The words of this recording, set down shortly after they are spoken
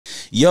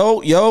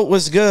Yo,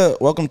 what's good?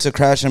 Welcome to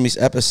Crash Dummies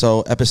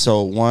episode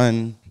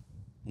 115.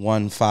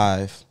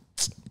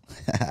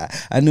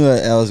 I knew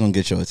that L was gonna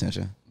get your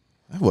attention.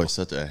 That boy's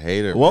such a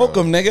hater.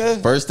 Welcome, bro.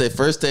 nigga. First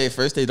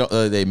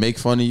day, they make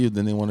fun of you,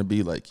 then they want to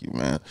be like you,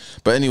 man.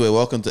 But anyway,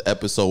 welcome to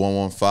episode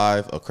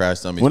 115 of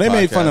Crash Dummies. When they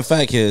made fun of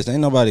fat kids, ain't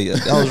nobody.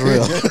 That was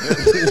real.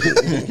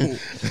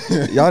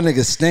 Y'all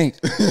niggas stink.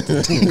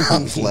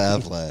 I'm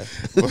flat.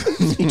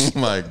 Oh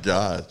my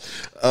God.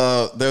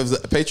 There was a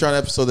Patreon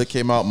episode that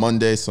came out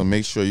Monday, so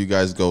make sure you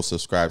guys go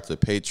subscribe to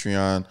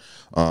Patreon,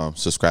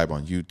 subscribe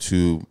on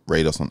YouTube,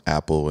 rate us on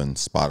Apple and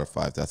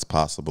Spotify if that's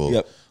possible.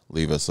 Yep.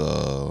 Leave us the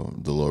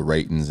little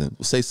ratings and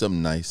say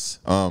something nice.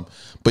 But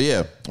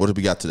yeah, what did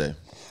we got today?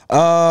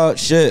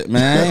 Shit,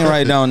 man. I ain't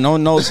write down no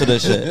notes to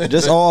this shit.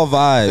 Just all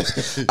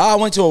vibes. I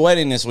went to a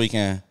wedding this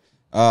weekend.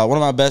 One of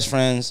my best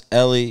friends,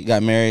 Ellie,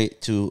 got married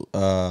to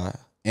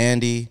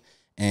Andy,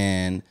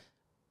 and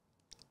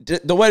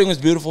the wedding was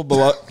beautiful.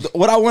 But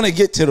what I want to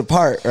get to the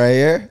part right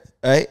here,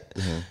 right?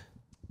 Mm-hmm.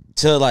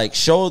 To like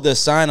show the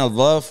sign of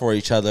love for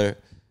each other,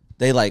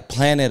 they like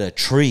planted a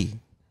tree.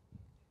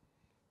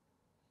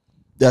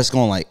 That's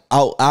going to like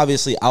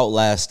obviously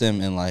outlast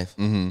them in life.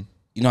 Mm-hmm.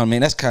 You know what I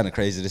mean? That's kind of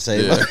crazy to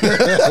say.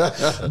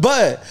 Yeah.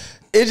 But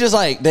it's just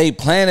like they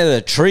planted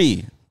a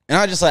tree. And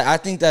I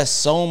think that's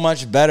so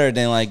much better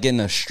than like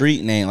getting a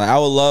street name. Like I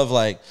would love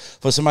like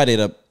for somebody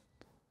to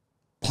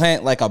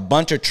plant like a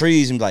bunch of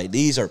trees and be like,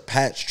 these are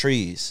patch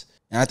trees.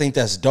 And I think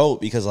that's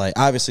dope because like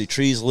obviously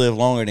trees live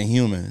longer than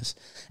humans.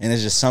 And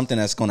it's just something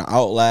that's going to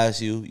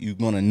outlast you. You're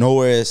going to know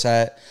where it's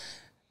at.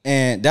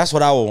 And that's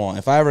what I would want.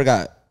 If I ever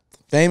got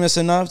famous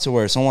enough to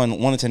where someone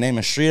wanted to name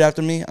a street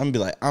after me, I'm gonna be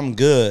like, I'm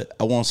good.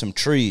 I want some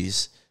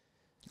trees.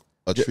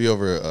 A tree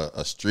over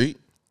a street?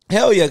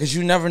 Hell yeah, because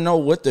you never know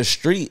what the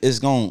street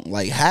is gonna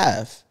like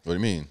have. What do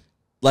you mean?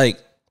 Like,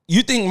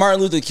 you think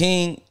Martin Luther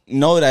King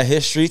know that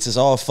his streets is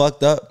all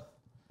fucked up?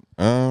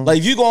 Like,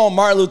 if you go on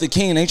Martin Luther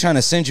King, they trying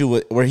to send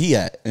you where he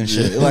at and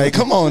shit. Yeah. Like,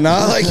 come on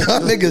now. Like,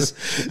 y'all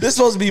niggas, this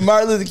supposed to be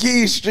Martin Luther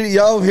King street.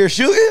 Y'all over here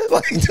shooting?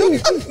 Like,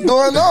 dude, what's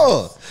going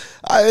on?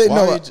 I didn't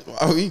know. Why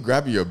are you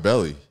grabbing your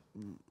belly?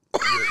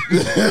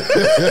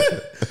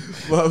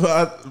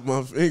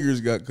 my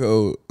fingers got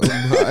cold. My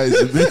eyes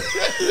a bit.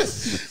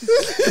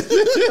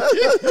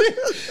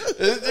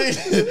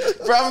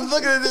 Bro, I'm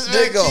looking at this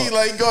nigga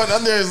like going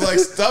under his like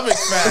stomach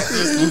fat,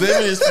 just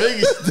living his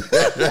fingers.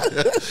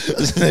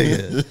 This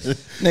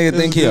nigga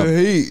think he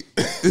heat.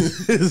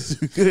 It's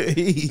good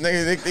heat.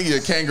 Nigga think you're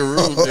a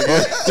kangaroo.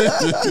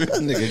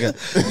 Nigga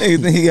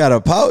think he got a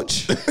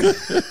pouch.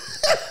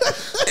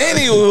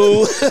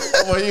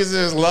 Anywho, boy using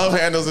his love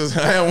handles as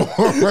hand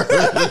warmer.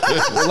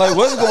 Like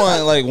what's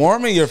going like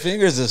warming your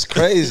fingers is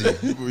crazy.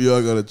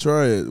 Y'all gotta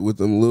try it with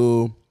them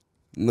little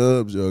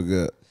nubs y'all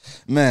got.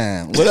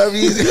 Man, whatever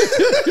you do,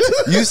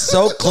 you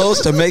so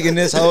close to making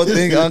this whole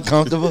thing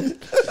uncomfortable.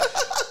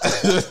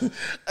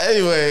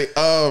 Anyway,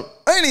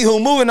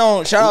 anywho, moving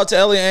on. Shout out to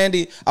Ellie and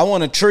Andy. I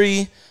want a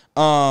tree.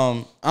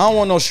 I don't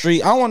want no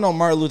street. I don't want no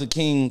Martin Luther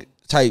King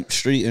type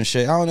street and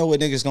shit. I don't know what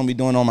niggas gonna be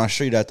doing on my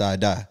street after I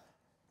die.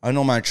 I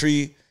know my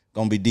tree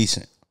gonna be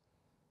decent.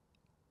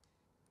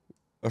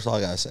 That's all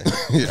I gotta say.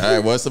 All right,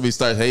 once somebody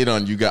starts hating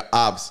on you, got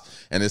ops,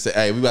 and they say,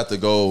 "Hey, we about to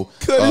go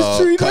cut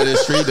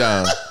his tree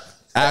down,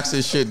 axe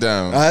his shit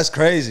down." Oh, that's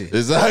crazy.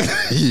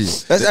 Exactly.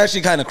 That's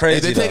actually kind of crazy.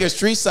 If they take a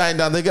street sign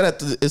down, they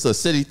gotta. It's a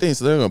city thing,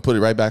 so they're gonna put it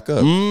right back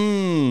up.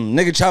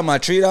 Nigga chop my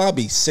tree down, I'll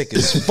be sick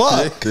as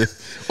fuck.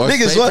 Or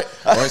niggas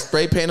or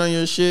spray paint on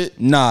your shit.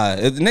 Nah,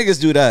 if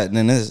niggas do that,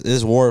 then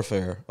it's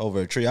warfare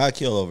over a tree. I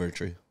kill over a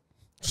tree.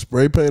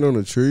 Spray paint on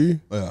a tree?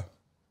 Yeah,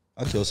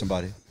 I'll kill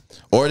somebody.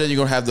 Or then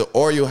you'll have the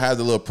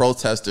little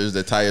protesters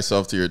that tie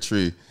yourself to your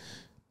tree.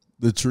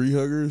 The tree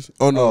huggers?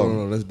 Oh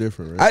no, that's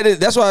different, right?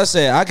 That's why I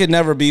said I could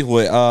never be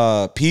with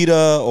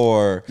PETA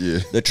or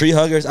the tree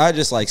huggers. I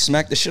just like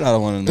smack the shit out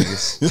of one of them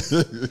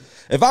niggas.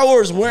 If I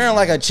was wearing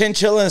like a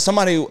chinchilla and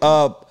somebody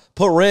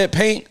put red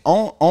paint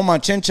on my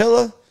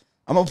chinchilla,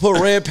 I'm gonna put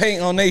red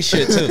paint on they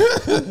shit too,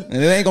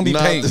 and it ain't gonna be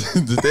paint.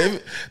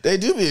 They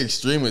do be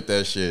extreme with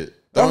that shit.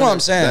 That's what I'm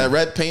saying. That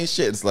red paint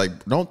shit. It's like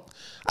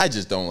I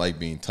just don't like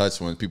being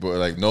touched when people are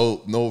like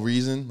no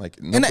reason. Like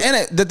and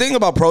the thing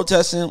about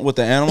protesting with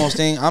the animals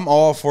thing, I'm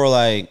all for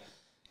like,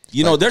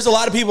 you know, there's a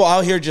lot of people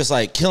out here just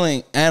like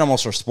killing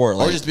animals for sport,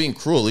 like, or just being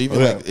cruel,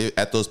 even like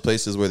at those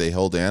places where they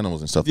hold the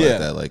animals and stuff like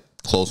that, like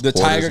close. The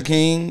Tiger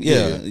King,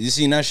 you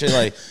seen that shit?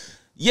 Like,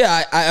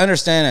 yeah, I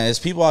understand that. There's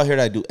people out here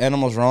that do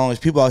animals wrong. There's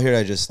people out here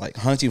that just like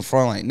hunting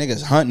for like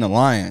niggas hunting a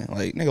lion.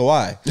 Like nigga,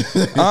 why?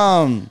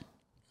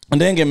 And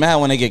then get mad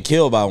when they get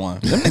killed by one.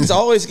 Them niggas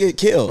always get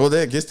killed. Well,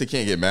 I guess they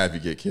can't get mad if you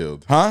get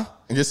killed. Huh?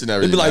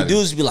 It'd be like,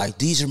 dudes be like,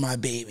 these are my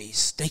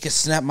babies. They could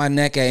snap my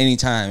neck at any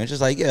time. It's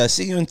just like, yeah,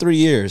 see you in 3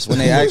 years when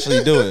they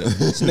actually do it.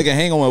 This nigga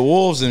hanging with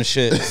wolves and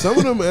shit. Some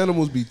of them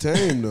animals be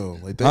tamed though.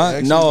 Like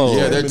they no.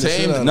 Yeah, they're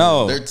tamed.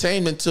 No. They're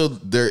tamed until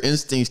their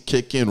instincts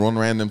kick in one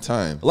random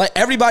time. Like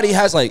everybody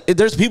has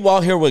there's people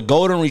out here with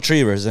golden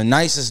retrievers, the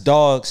nicest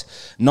dogs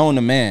known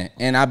to man.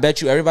 And I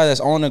bet you everybody that's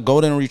on a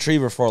golden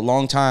retriever for a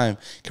long time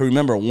can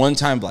remember one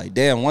time, like,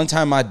 damn, one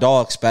time my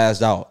dog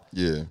spazzed out.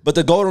 Yeah. But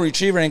the golden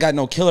retriever ain't got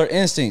no killer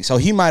instinct. So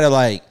he might have,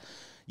 like,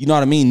 you know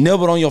what I mean,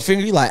 nibbled on your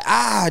finger. You like,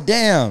 ah,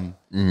 damn.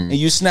 And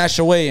you snatch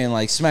away and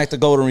like smack the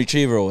golden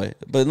retriever away.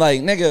 But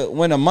like, nigga,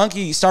 when a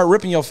monkey start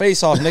ripping your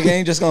face off, nigga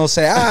ain't just gonna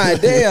say, ah,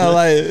 damn,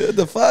 like, what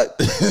the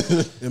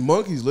fuck? And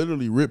monkeys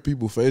literally rip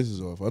people's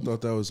faces off. I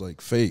thought that was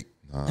like fake.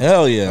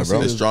 Hell yeah,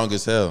 bro. They're strong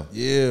as hell.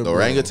 Yeah, the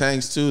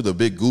orangutans too, the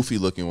big goofy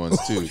looking ones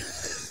too.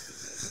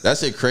 That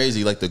shit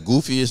crazy. Like the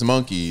goofiest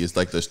monkey is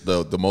like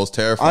the most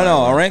terrifying. I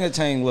know,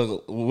 orangutan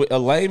look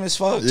lame as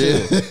fuck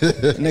too.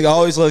 Nigga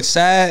always look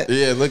sad.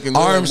 Yeah, looking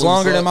arms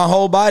longer than my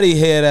whole body,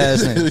 head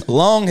ass nigga.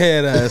 Long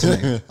head ass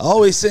nigga.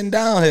 Always sitting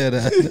down head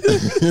ass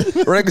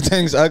nigga.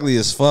 Orangutan's ugly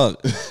as fuck,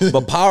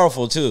 but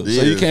powerful too. Yeah.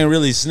 So you can't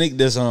really sneak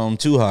this on them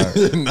too hard.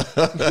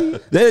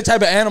 They're the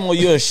type of animal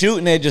you'll shoot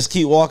and they just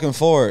keep walking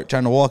forward,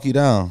 trying to walk you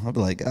down. I'll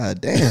be like,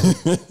 God damn.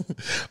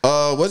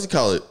 What's he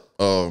call it?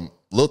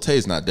 Lil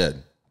Tay's not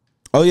dead.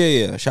 Oh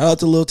yeah. Shout out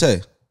to Lil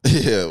Tay.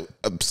 Yeah.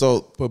 So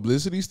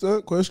publicity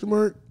stunt? Question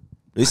mark.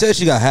 They said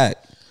she got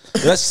hacked.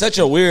 That's such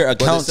a weird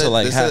account to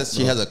like hack.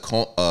 She has a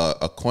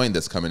coin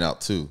that's coming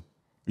out too.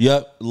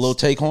 Yep, Lil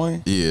Tay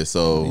coin. Yeah,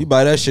 so you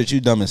buy that shit,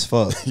 you dumb as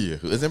fuck. Yeah,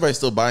 is anybody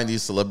still buying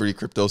these celebrity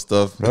crypto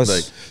stuff?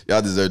 Like,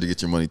 y'all deserve to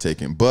get your money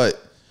taken. But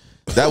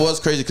that was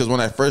crazy because when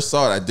I first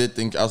saw it,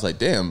 I was like,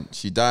 damn,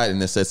 she died,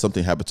 and it said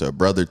something happened to her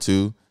brother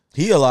too.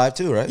 He alive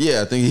too, right?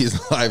 Yeah, I think he's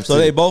alive too. So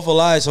they both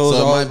alive. So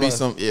it might be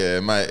some. Yeah,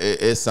 it might.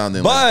 It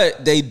sounded. But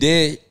like, they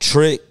did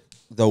trick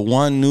the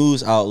one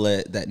news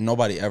outlet that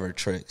nobody ever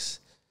tricks.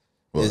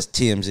 What? Is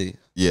TMZ.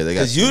 Yeah, they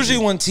got. Because usually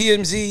when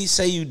TMZ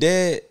say you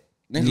dead,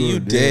 nigga,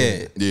 you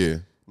dead. Yeah.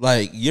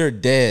 Like, you're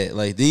dead.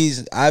 Like,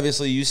 these,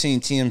 obviously, you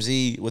seen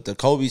TMZ with the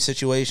Kobe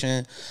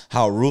situation,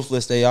 how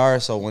ruthless they are.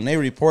 So when they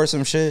report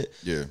some shit,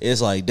 it's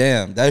like,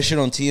 damn, that shit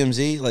on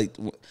TMZ. Like,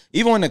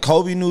 even when the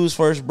Kobe news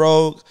first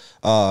broke,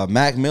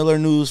 Mac Miller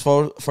news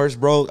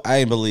first broke, I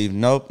ain't believe.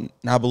 Nope,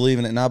 not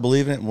believing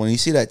it. When you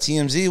see that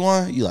TMZ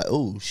one, you like,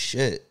 oh,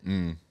 shit.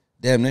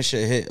 Damn, this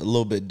shit hit a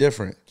little bit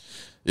different.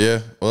 Yeah,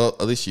 well,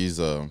 at least she's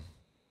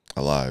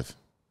alive.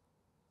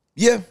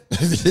 Yeah.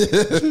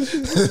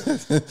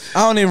 I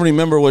don't even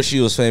remember what she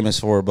was famous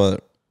for,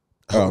 but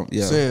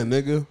yeah. Saying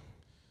nigga.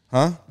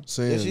 Huh?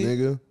 Saying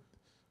nigga.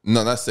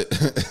 No, that's it.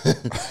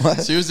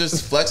 She was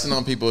just flexing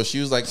on people. She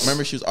was like,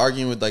 remember she was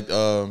arguing with like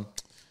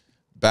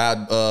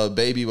Bad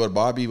Baby,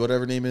 Bobby,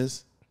 whatever her name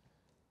is.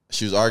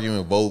 She was arguing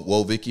with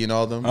Wo Vicky and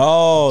all them.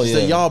 Oh, she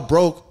said, y'all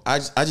broke. I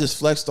just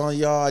flexed on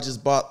y'all. I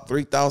just bought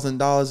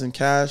 $3,000 in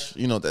cash.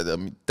 You know,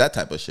 that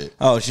type of shit.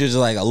 Oh, she was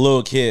just like a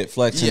little kid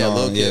flexing on. Yeah, a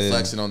little kid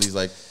flexing on these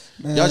like,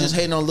 y'all just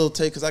hating on Lil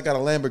Tay because I got a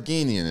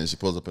Lamborghini, and then she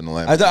pulls up in the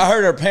Lamborghini. I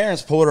heard her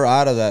parents pulled her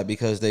out of that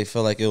because they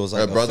feel like it was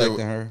like affecting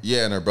her.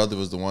 Yeah, and her brother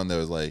was the one that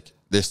was like,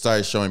 they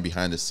started showing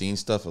behind the scenes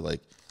stuff of like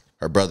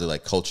her brother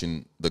like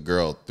coaching the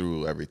girl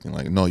through everything.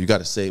 Like, no, you got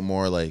to say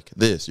more like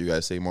this. You got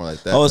to say more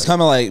like that. Oh, it's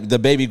kind of like the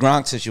Baby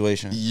Gronk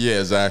situation. Yeah,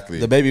 exactly.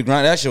 The Baby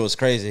Gronk, that shit was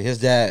crazy. His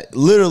dad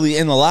literally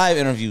in the live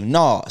interview,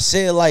 no,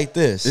 say it like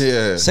this.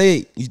 Yeah.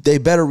 Say, they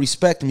better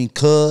respect me,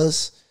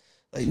 cuz.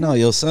 Like, no,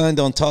 your son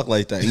don't talk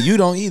like that. You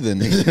don't either,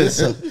 nigga.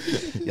 So,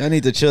 y'all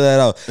need to chill that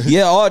out.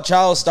 Yeah, all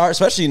child stars,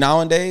 especially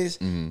nowadays,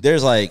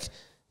 there's like,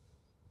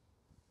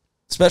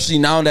 especially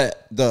now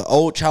that the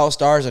old child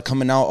stars are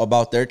coming out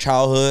about their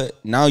childhood,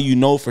 now you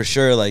know for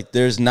sure, like,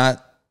 there's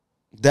not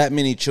that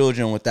many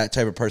children with that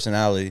type of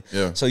personality.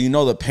 Yeah. So you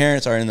know the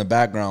parents are in the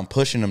background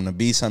pushing them to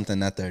be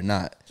something that they're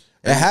not.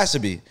 It has to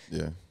be.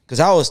 Yeah. Cause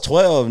I was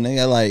 12,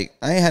 nigga. Like,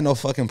 I ain't had no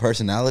fucking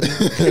personality.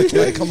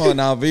 Like, come on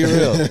now, be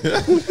real.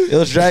 It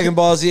was Dragon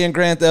Ball Z and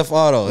Grand Theft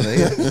Auto,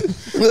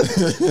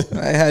 nigga.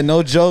 I ain't had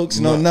no jokes,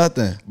 no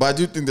nothing. But I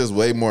do think there's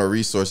way more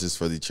resources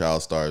for the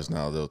child stars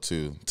now, though,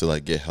 too, to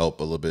like get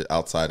help a little bit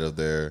outside of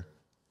their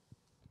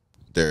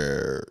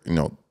you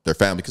know, their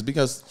family.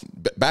 Because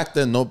back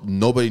then,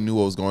 nobody knew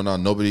what was going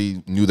on.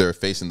 Nobody knew they were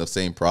facing the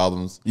same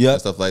problems and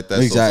stuff like that.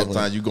 Exactly. So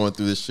sometimes you going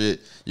through this shit,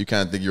 you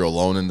kind of think you're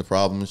alone in the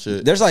problem and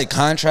shit. There's like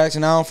contracts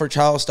now for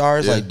child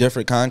stars, like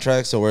different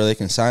contracts, so where they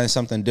can sign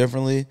something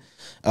differently,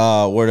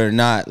 where they're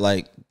not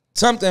like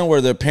something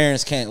where their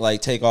parents can't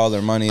like take all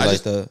their money. I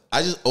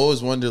just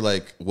always wonder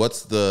like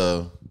what's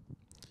the.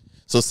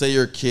 So say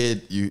you're a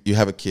kid, you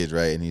have a kid,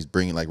 right, and he's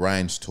bringing like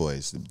Ryan's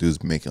Toys. The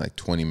dude's making like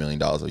 $20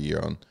 million a year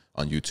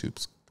on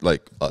YouTube,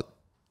 like a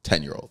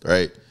 10-year-old,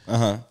 right?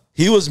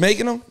 He was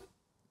making them?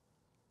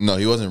 No,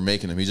 he wasn't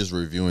making them. He's just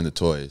reviewing the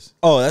toys.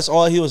 Oh, that's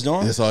all he was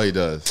doing? That's all he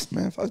does.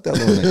 Man, fuck that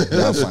little nigga.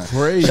 That's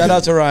crazy. Shout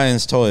out to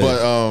Ryan's Toys.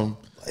 But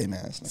hey,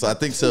 man, so I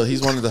think so.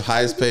 He's one of the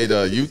highest paid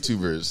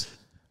YouTubers,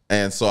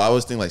 and so I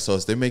was thinking like, so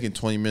if they're making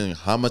 $20 million,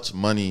 how much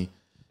money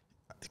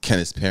can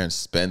his parents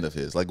spend of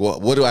his? Like,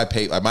 what do I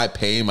pay? Am I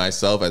paying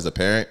myself as a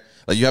parent?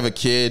 Like, you have a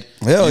kid.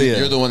 Hell yeah.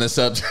 You're the one that's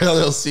up to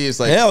LLC. It's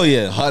like, hell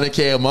yeah,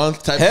 $100K a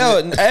month type hell,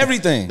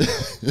 everything.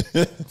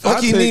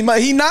 Fuck, he need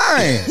money. He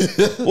 9.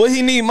 What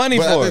he need money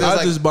for?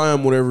 I just buy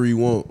him whatever he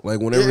want.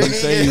 Like, whenever he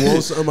say he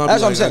wants something,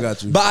 That's what I'm I saying.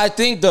 got you. But I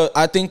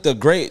think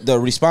the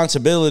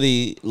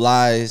responsibility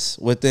lies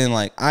within,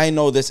 like, I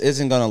know this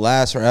isn't gonna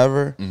last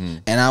forever,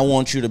 and I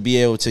want you to be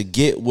able to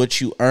get what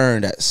you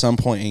earned at some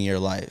point in your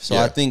life. So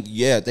I think,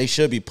 they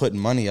should be putting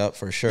money up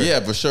for sure.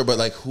 Yeah, for sure. But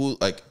like, who?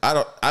 Like,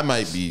 I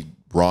might be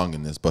wrong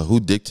in this, but who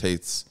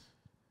dictates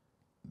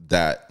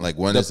that? Like,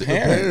 when is it? The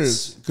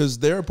parents, because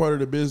they're a part of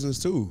the business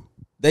too.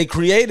 They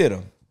created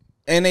him,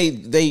 and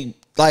they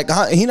like,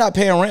 he not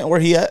paying rent where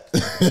he at.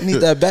 He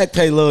need that back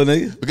pay, little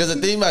nigga. Because the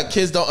thing about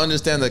kids don't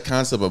understand the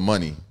concept of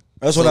money.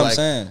 That's what I'm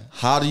saying.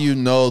 How do you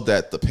know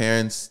that the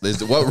parents?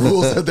 What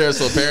rules are there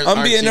so parents?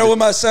 I'm being there with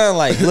my son.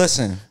 Like,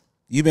 listen,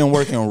 you've been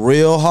working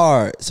real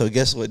hard, so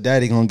guess what?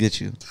 Daddy gonna get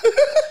you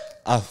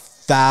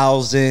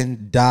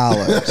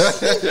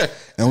 $1,000,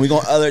 and we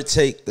gonna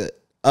take the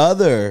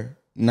other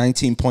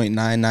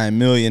 $19.99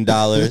 million,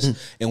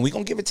 and we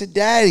gonna give it to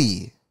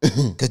Daddy.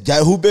 Cause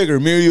who bigger,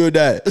 me or you or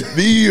Dad?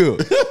 Me, you.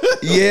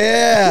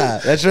 Yeah,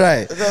 that's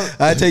right.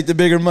 I take the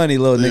bigger money,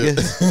 little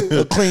nigga.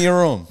 Go clean your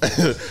room.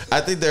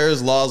 I think there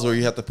is laws where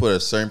you have to put a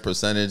certain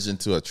percentage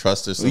into a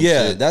trust or something.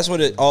 Yeah, that's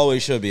what it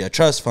always should be, a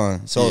trust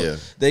fund. So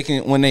they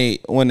can, when they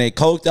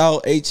coked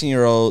out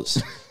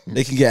 18-year-olds,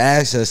 they can get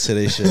access to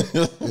this shit.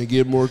 They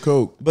get more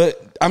coke.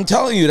 But I'm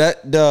telling you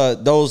that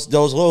those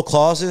little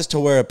clauses to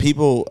where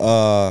people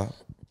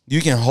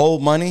you can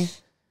hold money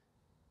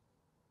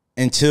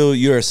until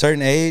you're a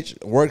certain age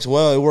works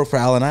well. It worked for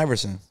Allen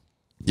Iverson.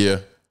 Yeah.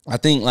 I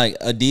think like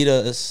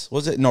Adidas,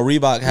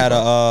 Reebok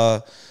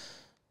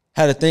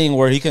had a thing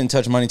where he couldn't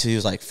touch money till he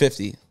was like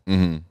 50.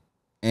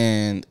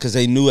 And because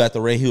they knew at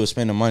the rate he was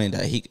spending money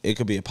that it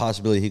could be a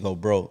possibility he go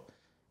broke.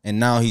 And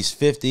now he's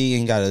 50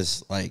 and got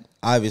his, like,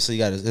 obviously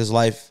got his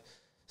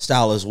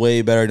lifestyle is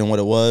way better than what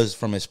it was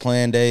from his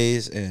playing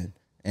days. And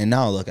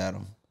now look at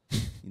him. You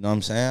know what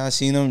I'm saying? I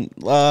seen him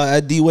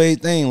at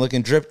D-Wade thing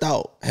looking dripped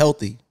out,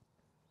 healthy.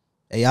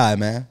 AI,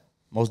 man.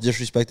 Most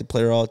disrespected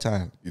player of all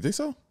time. You think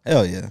so?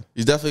 Hell yeah.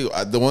 He's definitely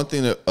the one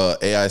thing that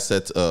AI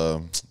said,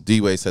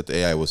 D-Wade said to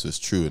AI was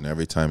true. And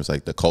every time it's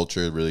like the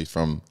culture really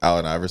from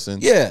Allen Iverson.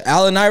 Yeah,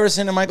 Allen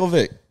Iverson and Michael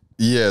Vick.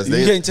 Yes.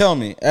 You can't tell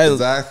me.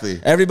 Exactly.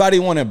 Everybody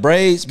wanted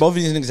braids. Both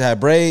of these niggas had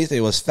braids.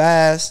 They was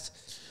fast.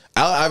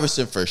 Allen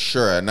Iverson for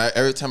sure. And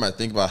every time I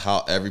think about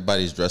how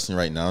everybody's dressing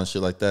right now and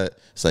shit like that,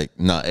 it's like,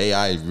 nah,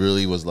 AI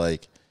really was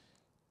like,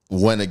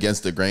 went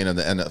against the grain of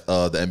the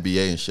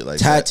NBA and shit like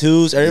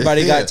tattoos. that.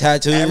 Everybody got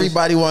tattoos.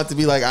 Everybody wanted to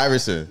be like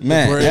Iverson.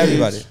 Man,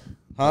 everybody.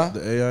 Huh?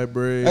 The AI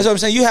braids. That's what I'm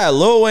saying. You had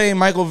Lil Wayne,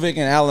 Michael Vick,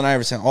 and Allen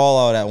Iverson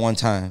all out at one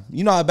time.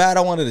 You know how bad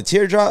I wanted a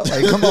teardrop?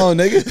 Like, come on,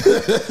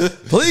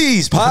 nigga.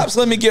 Please, Pops,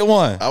 let me get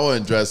one. I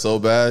wasn't dressed so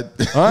bad.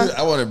 Huh?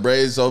 I wanted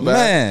braids so bad.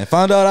 Man,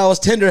 found out I was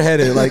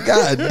tender-headed. Like,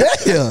 God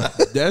damn.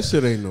 That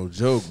shit ain't no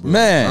joke, bro.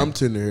 Man. I'm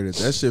tender-headed.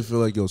 That shit feel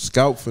like your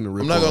scalp finna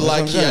rip. I'm not gonna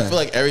lie, That's Key. what I'm I saying. feel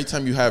like every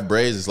time you have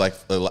braids, it's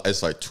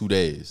like 2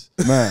 days.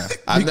 Man.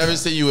 I've never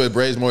seen you with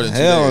braids more than 2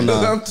 Hell days. no.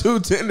 I'm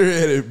too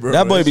tender-headed, bro.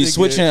 That boy be shit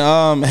switching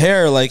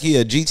hair like he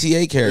a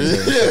GTA character.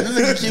 Yeah, this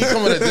nigga keep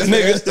coming with a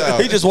different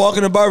hairstyle. He just walk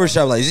in the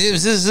barbershop like,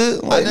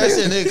 zip. I Like, never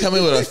seen a nigga come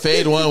in with a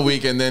fade 1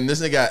 week and then this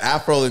nigga got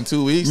afro in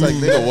 2 weeks. Like,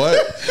 nigga, what?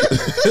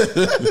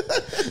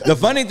 The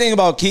funny thing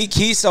about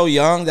Key's so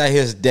young that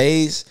his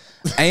days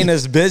ain't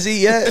as busy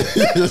yet.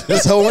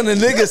 So when the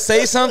nigga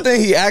say something,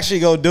 he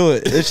actually go do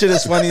it. This shit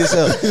is funny as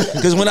hell.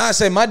 Because when I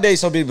say my day,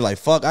 some people be like,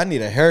 fuck, I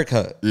need a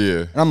haircut.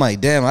 Yeah. And I'm like,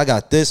 damn, I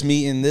got this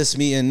meeting.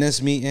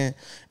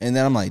 And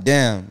then I'm like,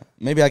 damn,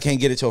 maybe I can't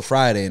get it till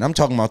Friday. And I'm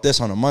talking about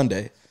this on a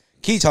Monday.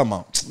 Key talking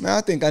about, man,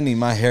 I think I need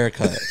my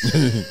haircut.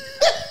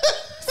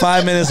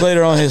 5 minutes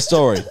later on his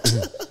story.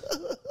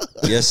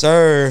 Yes,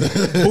 sir.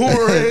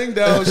 Boomerang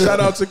down. Shout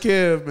out to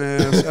Kev,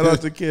 man. Shout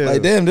out to Kev.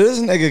 Like, damn, this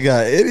nigga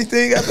got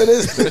anything after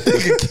this?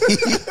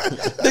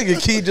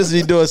 Nigga Key just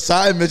be doing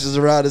side missions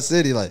around the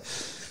city. Like,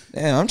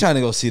 damn, I'm trying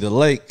to go see the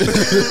lake.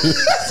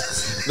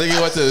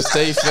 Nigga went to the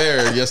state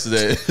fair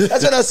yesterday.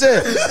 That's what I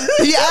said.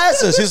 He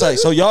asked us. He's like,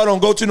 so y'all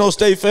don't go to no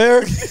state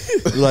fair?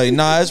 We're like,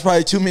 nah, it's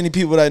probably too many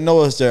people that know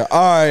us there. All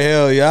right,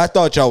 hell yeah. I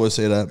thought y'all would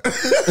say that.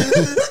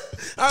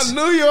 I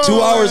knew y'all.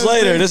 2 hours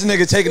later, this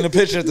nigga taking a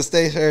picture at the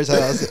state fair's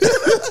house.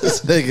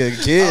 This nigga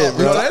a kid,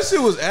 bro. Bro, that shit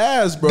was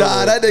ass, bro.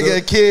 Nah, that nigga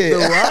a kid.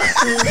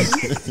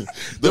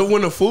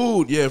 When the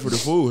food, yeah, for the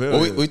food. Hell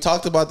Well, yeah. we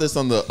talked about this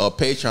on the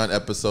Patreon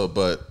episode,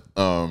 but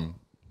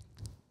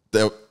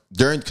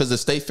because the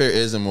state fair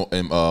is in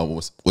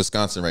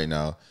Wisconsin right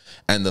now,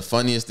 and the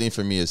funniest thing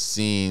for me is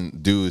seeing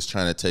dudes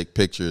trying to take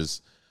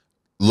pictures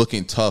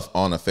looking tough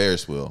on a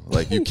Ferris wheel.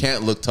 Like, you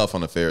can't look tough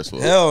on a Ferris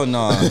wheel. Hell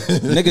no.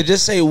 Nigga,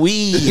 just say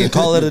we and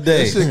call it a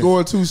day. That shit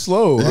going too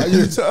slow. How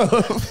you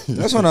tough?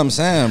 That's what I'm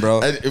saying,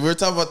 bro. And we're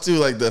talking about, too,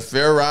 like, the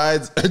fair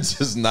rides are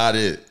just not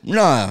it.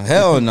 Nah,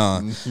 hell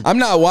no. I'm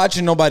not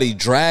watching nobody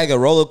drag a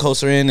roller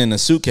coaster in a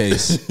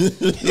suitcase.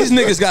 These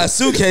niggas got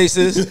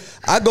suitcases.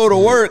 I go to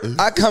work,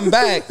 I come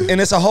back,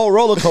 and it's a whole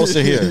roller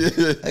coaster here.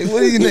 Like,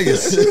 what are you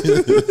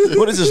niggas?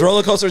 What is this,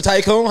 roller coaster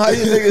tycoon? How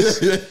you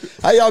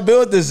niggas? How y'all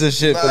build this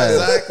shit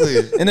fast?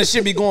 Exactly. And it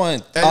should be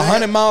going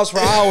 100 miles per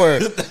hour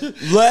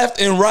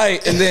left and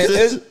right. And then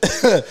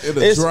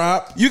it's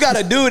drop. You got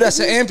a dude that's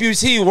an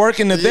amputee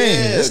working the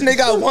thing. This nigga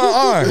got one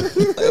arm.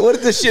 Like, what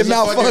if this shit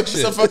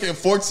malfunction? It's a fucking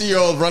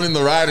 14-year-old running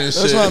the ride and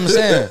shit. That's what I'm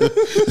saying.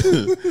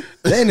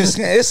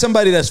 It's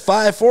somebody that's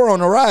 5'4" on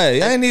the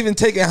ride. I ain't even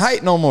taking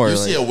height no more. You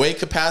see a weight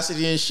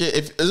capacity and shit.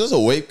 If there's a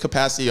weight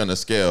capacity on a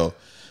scale,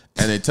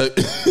 and they took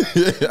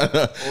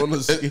On the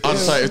scale. I'm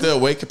sorry, if there's a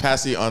weight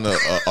capacity on a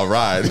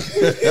ride.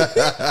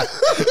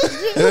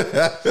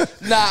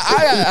 Nah,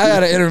 I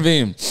gotta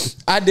intervene.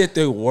 I did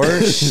the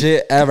worst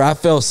shit ever. I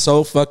felt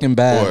so fucking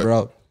bad, What?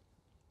 bro.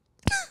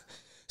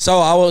 So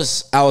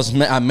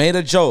I made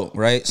a joke,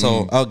 right?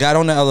 So I got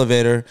on the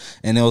elevator,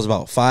 and there was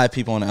about 5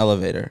 people on the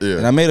elevator. Yeah.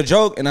 And I made a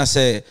joke, and I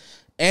said,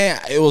 and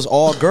it was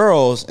all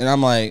girls, and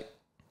I'm like,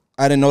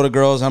 I didn't know the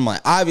girls. I'm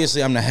like,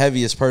 obviously, I'm the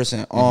heaviest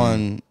person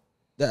on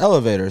the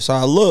elevator. So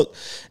I look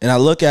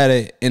at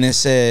it, and it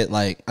said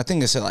like, I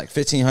think it said like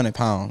 1,500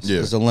 pounds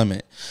is the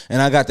limit.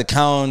 And I got the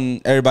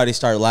count, everybody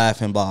started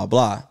laughing, blah,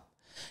 blah.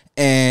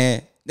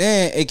 And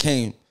then it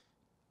came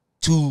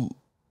two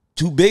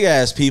big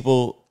ass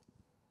people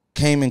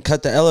came and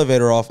cut the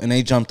elevator off, and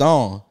they jumped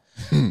on.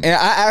 And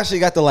I actually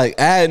got to like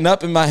adding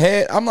up in my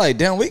head. I'm like,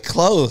 damn, we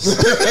close.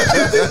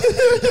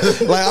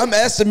 Like, I'm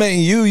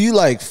estimating you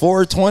like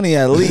 420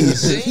 at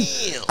least.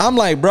 Damn. I'm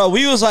like, bro,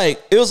 it was like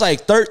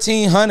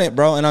 1,300,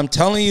 bro. And I'm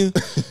telling you,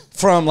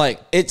 from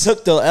like, it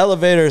took the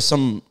elevator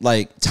some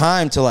like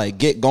time to like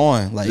get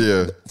going. Like,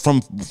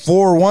 from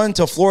floor 1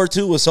 to floor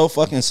 2 was so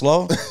fucking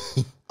slow.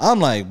 I'm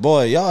like,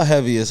 boy, y'all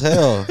heavy as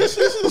hell.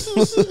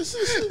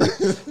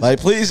 Like,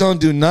 please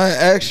don't do nothing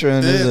extra.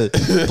 And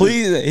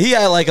please, he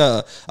had like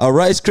a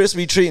Rice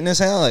Krispie treat in his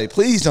hand. Like,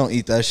 please don't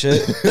eat that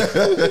shit.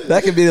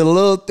 That could be the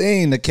little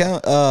thing, the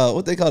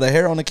what they call the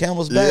hair on the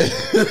camel's back.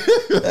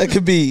 That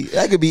could be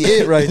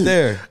it right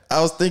there.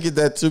 I was thinking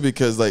that too,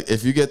 because like,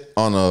 if you get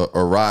on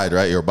a ride,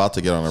 right, you're about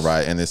to get on a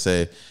ride, and they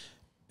say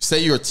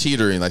you're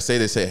teetering, like say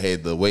they say, hey,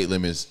 the weight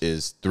limit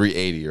is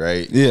 380,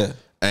 right? Yeah.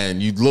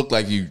 And you look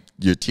like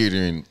you're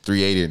teetering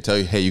 380 and tell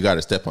you, hey, you got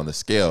to step on the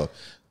scale.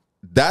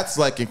 That's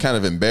like kind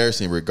of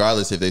embarrassing,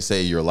 regardless if they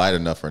say you're light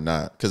enough or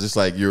not. Because it's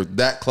like, you're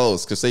that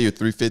close. Because say you're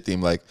 350,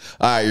 I'm like,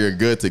 all right, you're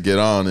good to get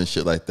on and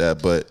shit like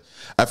that. But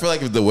I feel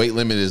like if the weight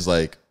limit is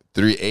like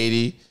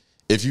 380,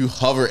 if you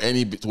hover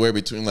anywhere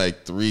between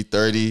like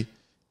 330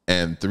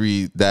 and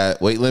that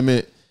weight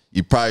limit,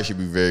 you probably should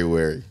be very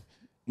wary.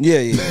 Yeah.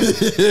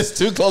 It's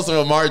too close of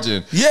a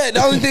margin. Yeah,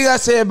 the only thing I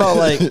say about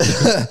like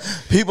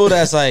people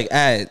that's like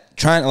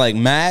trying to like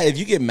mad, if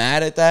you get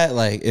mad at that,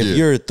 like if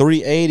you're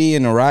 380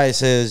 and the ride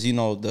says, you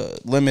know, the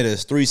limit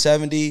is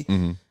 370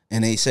 and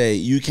they say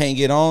you can't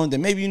get on,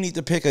 then maybe you need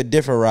to pick a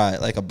different ride,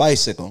 like a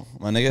bicycle,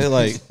 my nigga,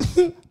 like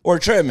or a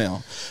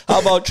treadmill. How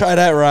about try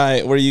that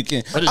ride where you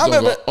can Or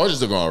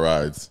just go on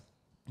rides.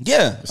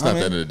 Yeah. It's not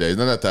the end of the day. It's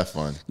not that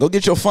fun. Go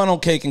get your funnel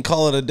cake and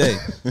call it a day.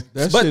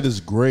 That shit is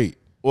great.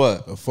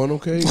 What? A funnel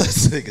cake?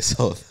 This nigga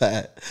so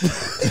fat.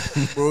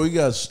 Bro, we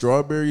got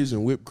strawberries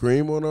and whipped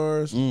cream on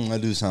ours. That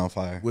do sound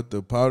fire. With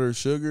the powdered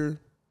sugar.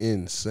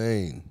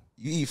 Insane.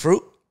 You eat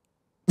fruit?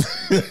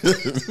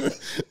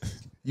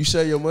 You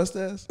shave your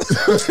mustache?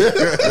 All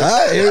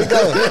right, here we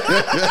go.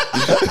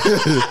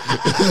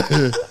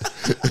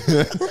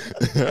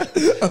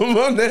 I'm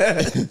on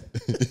that.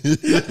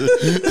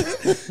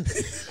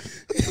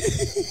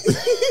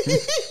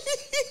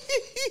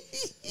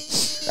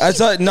 I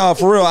saw no,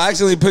 for real. I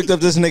actually picked up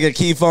this nigga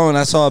key phone.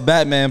 I saw a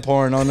Batman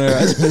porn on there.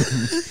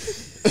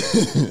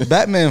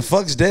 Batman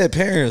fucks dead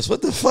parents.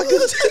 What the fuck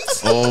is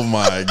this? Oh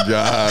my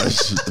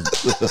gosh.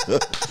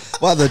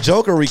 Wow, the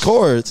Joker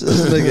records.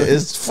 This nigga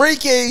is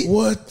freaky.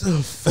 What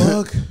the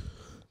fuck?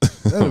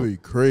 That'd be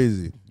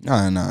crazy.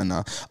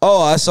 No.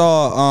 Oh, I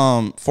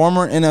saw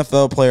former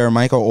NFL player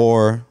Michael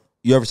Orr.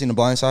 You ever seen the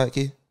Blindside,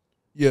 Key?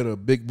 Yeah, the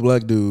big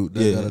black dude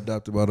that got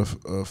adopted by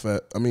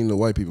the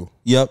white people.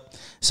 Yep.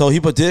 So he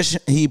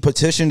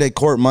petitioned a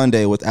court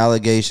Monday with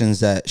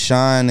allegations that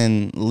Sean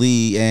and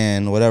Lee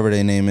and whatever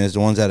their name is, the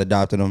ones that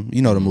adopted him,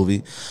 you know the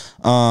movie.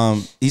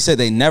 He said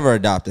they never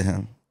adopted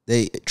him.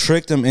 They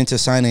tricked him into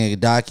signing a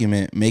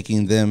document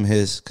making them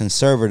his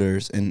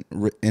conservators and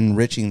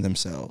enriching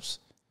themselves.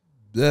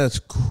 That's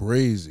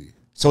crazy.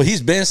 So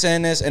he's been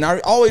saying this, and I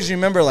always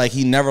remember like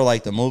he never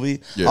liked the movie.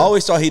 Yeah. I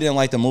always thought he didn't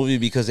like the movie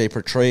because they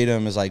portrayed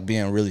him as like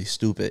being really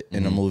stupid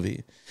in the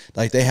movie.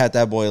 Like they had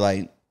that boy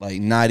like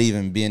not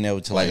even being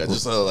able to like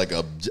just like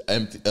a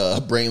empty,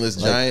 brainless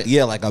giant.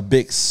 Yeah, like a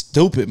big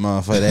stupid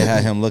motherfucker. They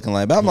had him looking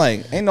like. But I'm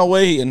like, ain't no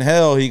way in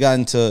hell he got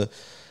into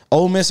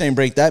Ole Miss ain't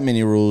break that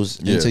many rules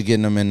into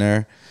getting them in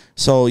there.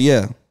 So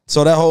yeah,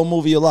 so that whole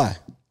movie a lie.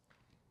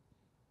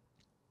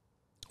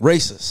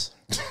 Racist.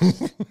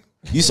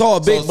 You saw a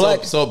big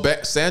black. So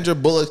Sandra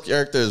Bullock's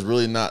character is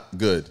really not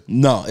good.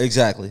 No,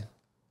 exactly.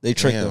 They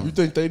tricked them. You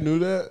think they knew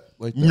that?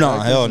 Like no,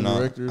 hell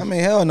no. I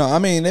mean, hell no. I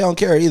mean, they don't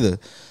care either.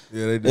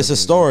 Yeah, it's a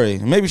story.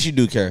 Maybe she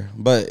do care,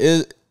 but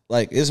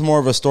it's more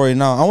of a story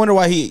now. I wonder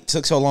why he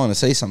took so long to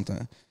say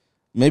something.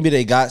 Maybe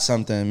they got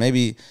something.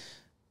 Maybe,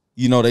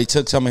 they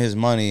took some of his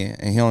money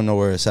and he don't know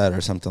where it's at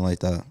or something like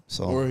that.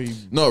 So,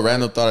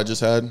 random thought I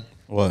just had.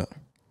 What?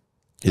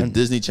 If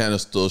Disney Channel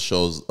still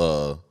shows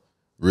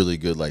really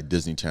good like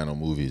Disney Channel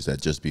movies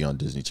that just be on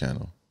Disney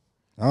Channel.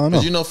 I don't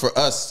know. Because for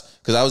us,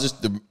 because I was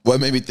what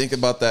made me think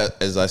about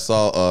that is I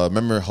saw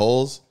remember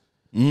Holes,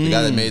 the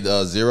guy that made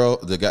Zero,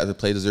 the guy that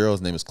played Zero,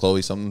 his name is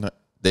Chloe something.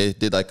 They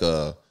did like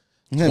a.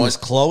 His name is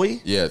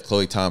Chloe. Yeah,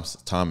 Chloe Thomas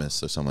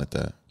or something like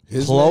that.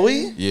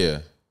 Chloe. Name? Yeah.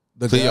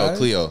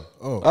 Cleo.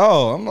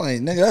 Oh, I'm like,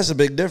 nigga, that's a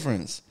big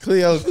difference.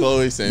 Cleo,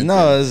 Chloe, same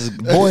no, thing.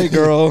 It's boy,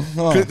 girl.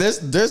 Oh.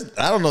 There's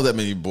I don't know that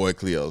many boy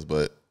Cleos,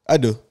 but I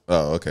do.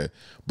 Oh, okay.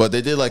 But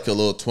they did like a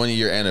little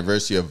 20-year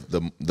anniversary of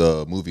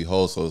the movie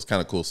Hole, so it's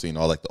kind of cool seeing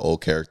all like the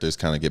old characters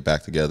kind of get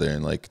back together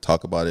and like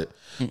talk about it.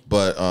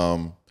 But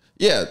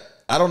yeah,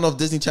 I don't know if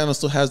Disney Channel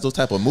still has those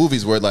type of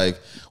movies where like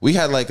we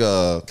had like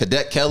a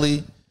Cadet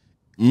Kelly.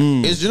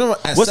 What's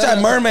that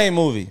mermaid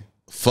movie?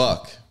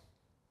 Fuck.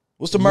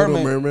 What's the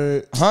mermaid? Little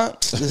Mermaid? Huh?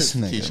 This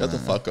nigga, shut the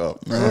fuck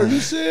up. Oh,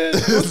 you said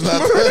it's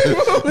not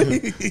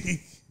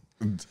movie.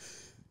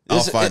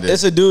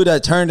 It's a dude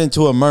that turned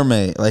into a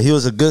mermaid. Like he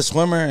was a good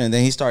swimmer, and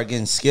then he started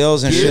getting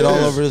scales and shit all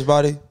over his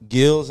body,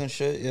 gills and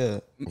shit. Yeah.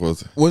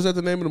 Was that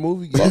the name of the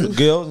movie?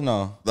 Gills?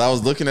 No. I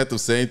was looking at the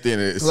same thing.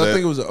 I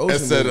think it was an ocean. It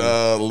said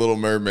Little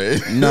Mermaid.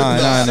 Nah.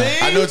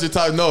 I know what you're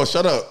talking. No,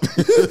 shut up.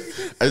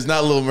 It's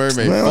not Little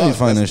Mermaid. Man, where you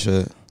find this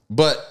shit?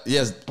 But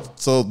yes,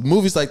 so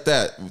movies like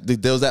that.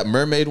 There was that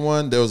mermaid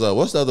one. There was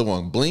what's the other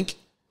one? Brink,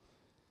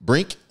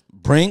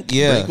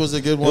 yeah. Brink was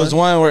a good one. It was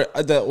one where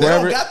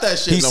wherever got that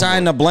shit he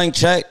signed a blank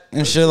check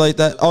and shit like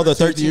that. Oh, the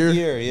 13th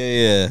year.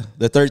 Yeah.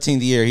 The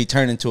 13th year he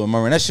turned into a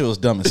mermaid. That shit was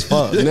dumb as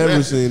fuck.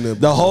 Never seen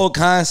that. The whole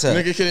concept.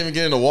 Nigga couldn't even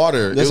get in the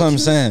water. That's what I'm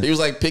saying. He was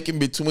like picking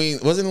between.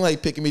 Wasn't it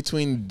like picking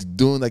between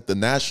doing like the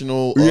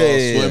national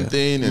swim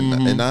thing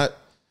and not.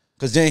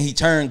 Cause then he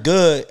turned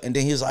good, and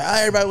then he was like,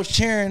 everybody was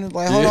cheering.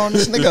 Like, hold on,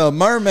 this nigga a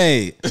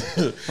mermaid.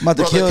 I'm about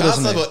to kill this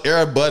nigga. The concept of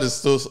Air Bud is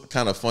still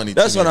kind of funny.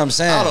 That's what I'm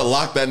saying. I would have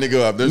locked that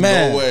nigga up. There's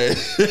no way.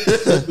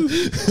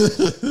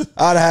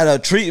 I'd have had a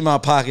treat in my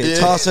pocket,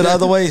 toss it the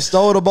other way,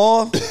 stole the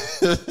ball.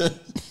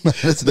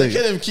 They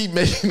can't keep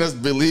making us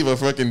believe a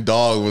fucking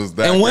dog was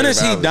that. And when is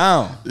he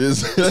down?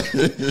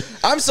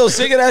 I'm so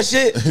sick of that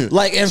shit.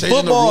 Like in changing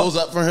football, the rules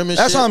up for him and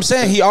that's shit. what I'm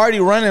saying. He already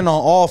running on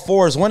all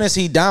fours. When is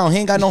he down? He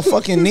ain't got no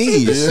fucking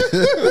knees.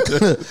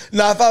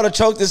 Now, if I would have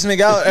choked this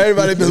nigga out,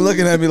 everybody been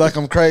looking at me like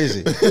I'm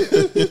crazy.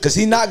 Because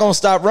he not going to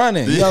stop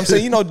running. You know what I'm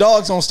saying?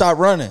 Dogs don't stop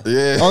running.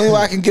 Yeah. Only way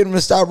I can get him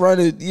to stop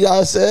running, you know what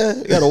I'm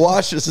saying? You got to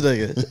watch this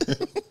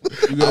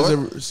nigga. You guys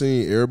ever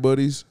seen Air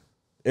Buddies?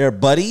 Air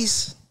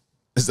Buddies?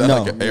 Is that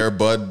like an Air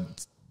Bud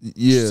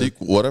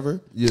sequel, whatever?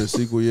 Yeah,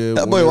 sequel, yeah.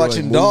 That boy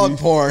watching dog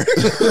porn.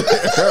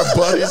 Air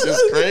Buddies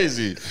is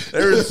crazy.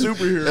 They're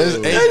superheroes. There's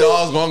 8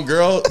 dogs, 1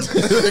 girl. What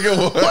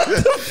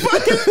the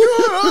fuck is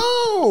going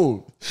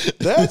on?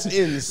 That's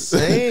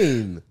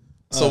insane.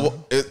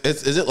 So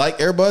is it like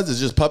Air Buds?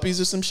 It's just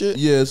puppies or some shit?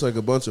 Yeah, it's like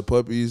a bunch of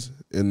puppies,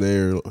 and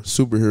they're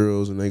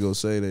superheroes, and they go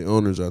say they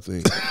owners, I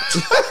think.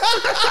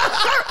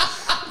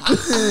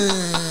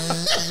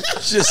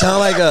 Shit sound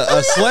like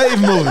a slave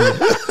movie.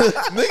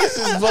 Niggas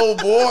is so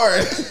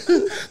bored.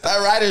 That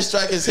rider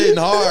strike is hitting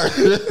hard.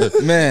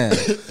 Man,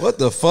 what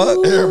the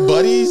fuck? Air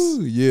Buddies?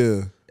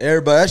 Yeah.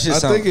 Everybody, that shit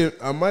sound.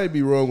 I might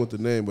be wrong with the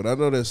name, but I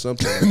know that's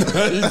something.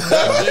 Let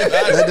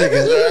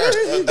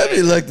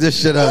me look this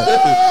shit up.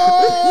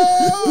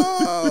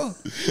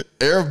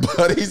 Air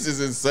Buddies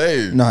is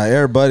insane. Nah,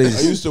 Air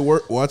Buddies. I used to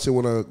watch it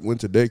when I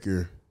went to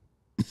daycare.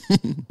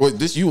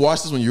 Wait, you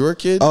watched this when you were a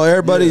kid? Oh,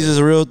 Air Buddies is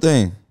a real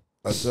thing.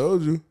 I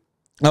told you.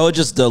 Oh, it's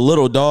just the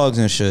little dogs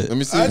and shit. Let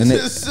me see. I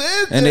just said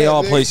that. And they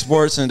all play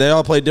sports, and they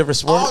all play different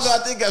sports. Oh, no,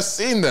 I think I've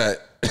seen that.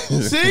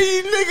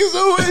 See, niggas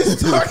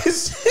always talking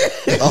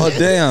shit. Oh,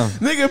 damn.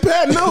 Nigga,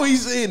 Pat, no,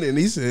 he's seen it.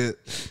 He said,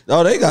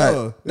 oh, they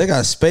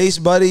got space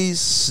buddies,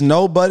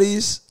 snow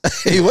buddies.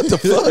 Hey, what the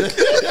fuck?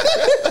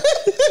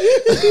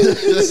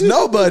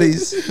 Snow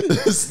buddies.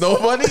 Snow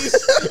bunnies?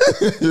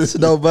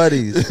 Snow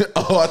buddies.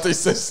 Oh, I thought you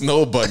said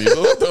snow bunnies.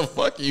 What the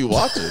fuck are you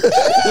watching?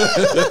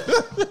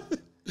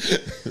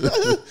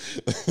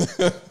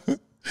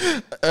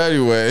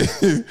 Anyway,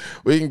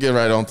 we can get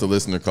right on to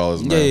listener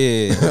callers, man.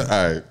 Yeah.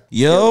 All right.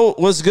 Yo,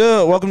 what's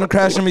good? Welcome to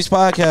Crash Dummies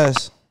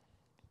Podcast.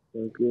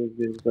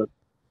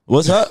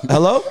 What's up?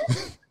 Hello?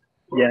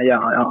 Yeah,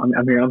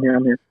 I'm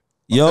here.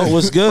 Yo,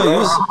 what's good?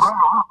 You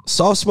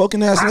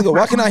soft-spoken ass nigga.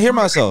 Why can't I hear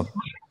myself?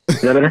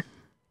 Is that better?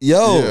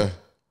 Yo. Yeah.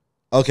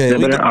 Okay. All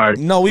right.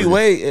 No, we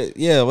wait.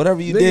 Yeah,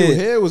 whatever you Nigga, did. your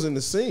head was in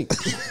the sink.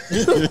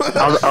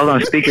 I was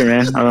on speaker,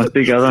 man. I was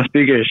on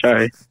speaker.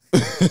 Sorry.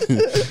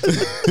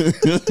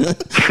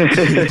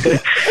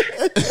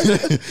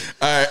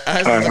 All right,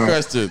 I have a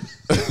question.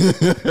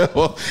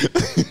 Well,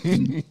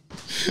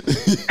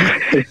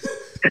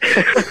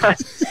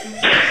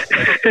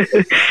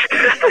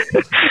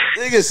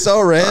 Nigga's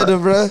so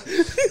random, bro.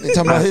 They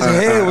talking about his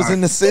head was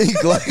in the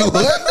sink. Like what?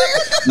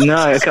 Nigga? No,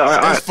 all right.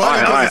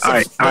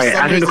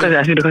 Ask me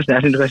the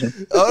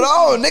question. Hold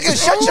on, nigga.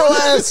 Shut your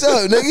ass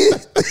up,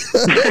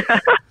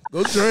 nigga.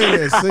 Go drain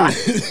that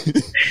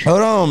sink.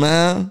 Hold on,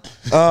 man.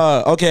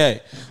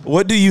 Okay.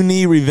 What do you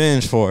need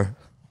revenge for?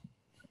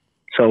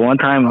 So one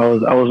time I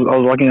was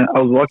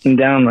walking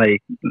down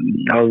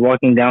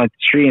the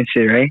street and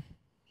shit, right?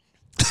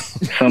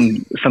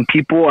 Some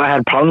people I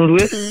had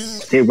problems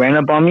with, they ran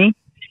up on me.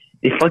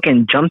 They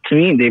fucking jumped to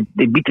me.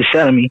 They beat the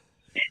shit out of me.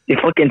 They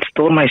fucking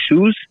stole my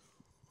shoes.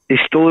 They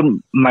stole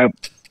my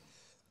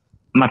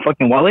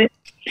fucking wallet,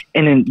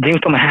 and then they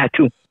stole my hat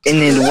too.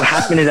 And then what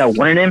happened is that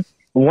one of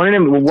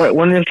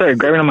them started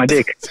grabbing on my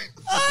dick.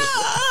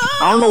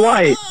 I don't know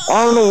why.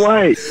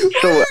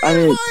 So I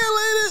mean,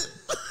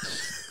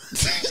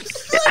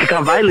 I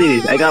got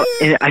violated.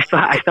 I still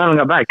haven't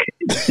got back.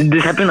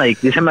 This happened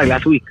like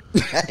last week.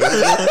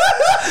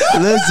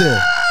 Listen,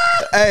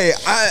 hey,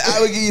 I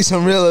would give you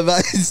some real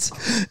advice.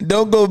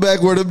 Don't go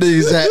back where them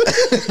niggas at.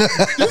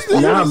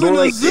 Nah, bro,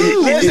 like,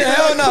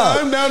 hell no.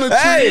 Climb down the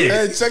tree.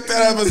 hey, check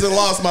that out as a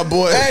loss, my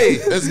boy. Hey,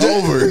 it's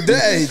over.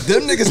 Hey,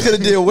 them niggas could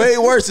have did way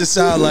worse. It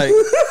sound like.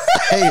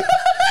 Hey,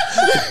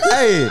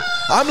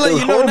 I'm letting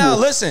you know now.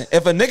 Listen,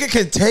 if a nigga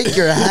can take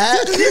your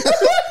hat,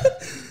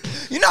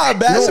 you know how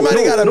bad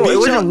somebody got to beat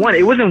you.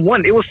 It wasn't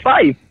one. It was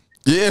 5.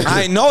 Yeah,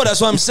 I know. That's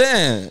what I'm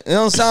saying. It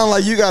don't sound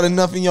like you got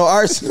enough in your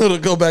arsenal to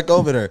go back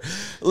over there.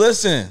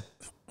 Listen,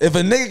 if a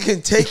nigga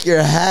can take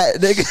your hat,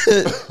 nigga,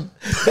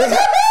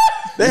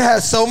 they had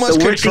so much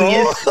control.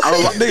 I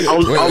was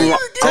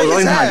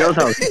walking to my girl's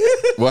house.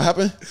 What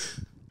happened?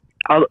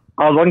 I was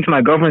walking to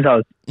my girlfriend's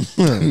house.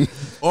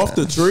 Off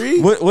the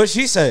tree? What'd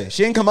she say?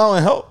 She didn't come out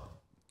and help?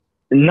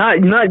 No,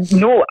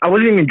 I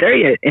wasn't even there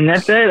yet. And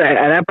that's it.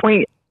 At that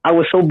point, I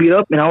was so beat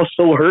up and I was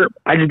so hurt.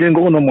 I just didn't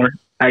go no more.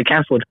 I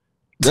canceled.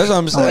 That's what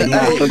I'm saying.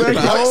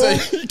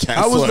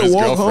 How was the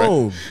walk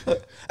home?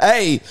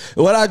 Hey,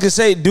 what I could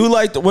say, do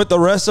like what the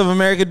rest of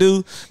America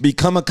do,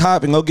 become a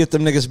cop and go get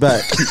them niggas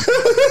back.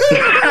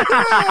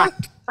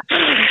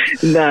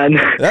 Nah.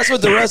 That's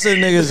what the rest of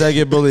the niggas that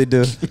get bullied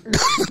do.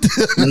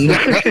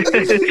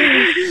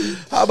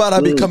 How about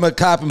I become a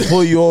cop and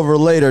pull you over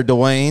later,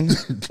 Dwayne?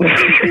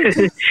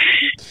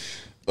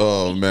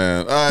 Oh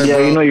man! All right, yeah,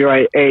 bro. you know you're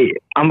right. Hey,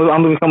 I'm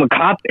gonna become a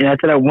cop, and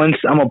after that, once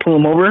I'm gonna pull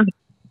him over.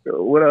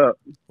 What up?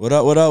 What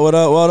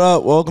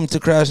up? Welcome to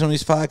Crash on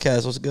These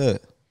Podcasts. What's good?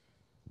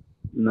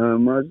 Not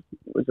much.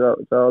 What's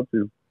y'all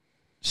to?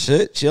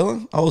 Shit,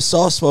 chilling. Oh,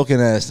 soft spoken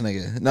ass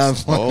nigga. Nah,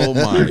 Oh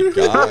my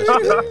gosh.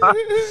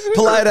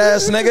 polite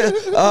ass nigga.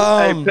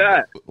 Hey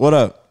Pat, What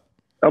up?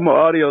 I'm an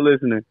audio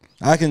listener.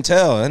 I can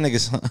tell that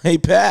nigga's. Hey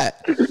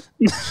Pat, Hey,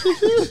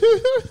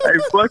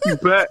 fuck you,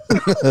 Pat.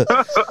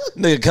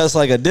 nigga cuss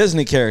like a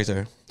Disney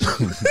character.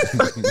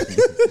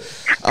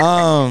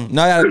 Now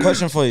I got a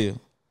question for you.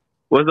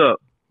 What's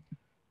up?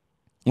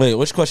 Wait,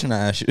 which question I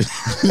asked you?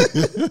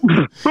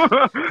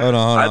 Hold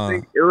on. I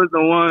think it was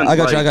the one. I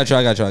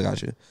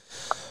got you.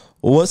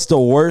 What's the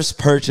worst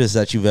purchase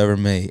that you've ever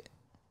made?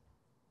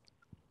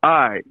 All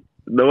right,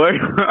 the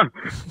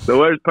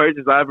worst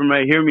purchase I ever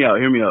made. Hear me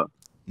out.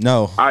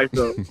 No. All right,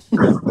 so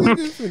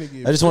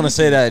I just want to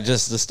say that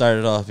just to start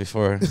it off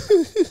before.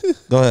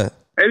 Go ahead.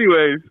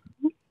 anyways,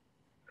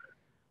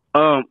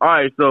 all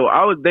right, so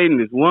I was dating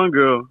this one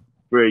girl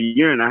for a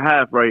year and a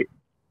half, right?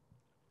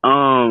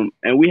 And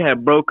we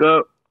had broke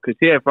up because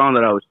she had found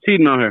that I was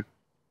cheating on her.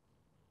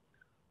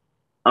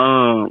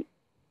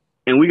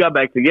 And we got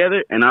back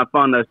together, and I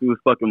found out she was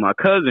fucking my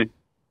cousin.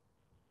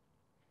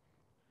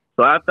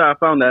 So after I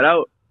found that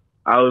out,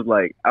 I was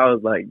like,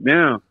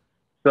 damn.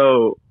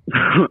 So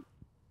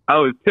I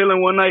was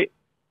chilling one night,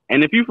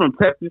 and if you from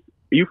Texas,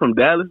 you from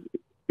Dallas,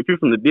 if you're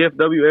from the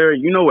DFW area,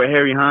 you know where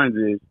Harry Hines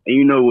is, and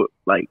you know what,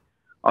 like,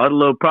 all the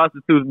little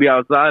prostitutes be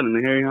outside in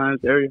the Harry Hines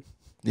area.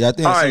 Yeah, I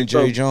think I've All seen right,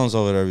 Jerry so- Jones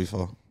over there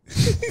before.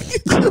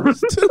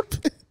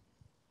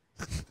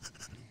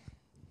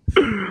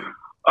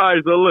 All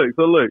right, so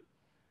look.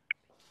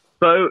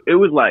 So it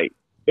was like,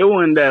 it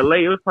wasn't that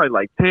late. It was probably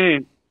like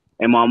 10,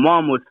 and my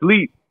mom was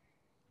asleep,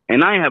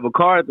 and I didn't have a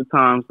car at the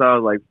time, so I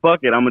was like, fuck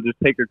it, I'm going to just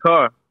take her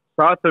car.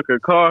 So I took her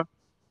car,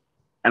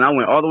 and I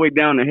went all the way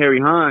down to Harry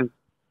Hines.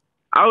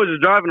 I was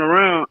just driving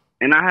around,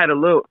 and I had a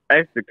little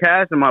extra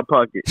cash in my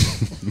pocket.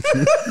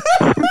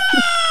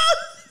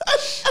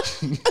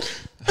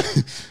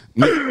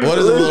 What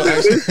is a little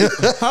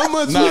extra? How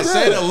much Nah, you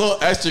saying a have? little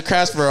extra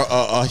cash for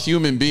a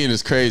human being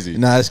is crazy.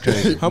 Nah, it's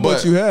crazy. How much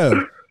But- you have?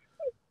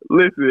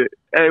 Listen,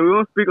 hey, we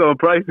won't speak on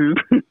prices.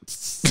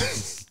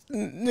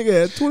 Nigga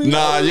had 20.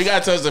 Nah, you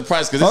gotta tell us the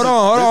price. Hold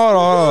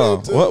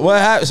on. What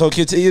happened? So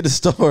continue the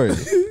story.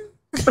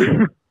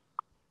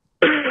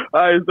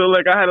 right, so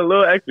like I had a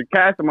little extra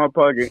cash in my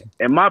pocket,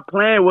 and my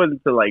plan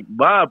wasn't to like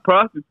buy a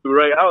prostitute,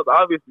 right? I was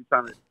obviously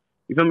trying to,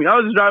 you feel me? I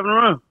was just driving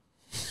around.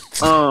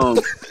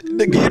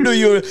 Nigga, you knew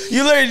you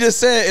literally just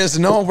said it's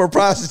known for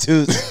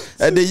prostitutes,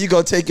 and then you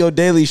go take your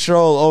daily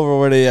stroll over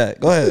where they at.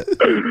 Go ahead.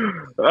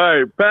 All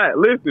right, Pat,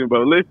 listen,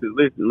 bro, listen.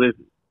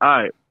 All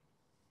right,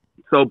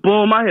 so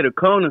boom, I hit a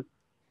corner,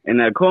 and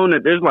that corner,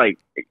 there's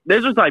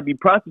just like be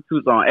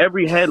prostitutes on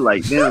every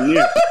headlight, damn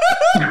near.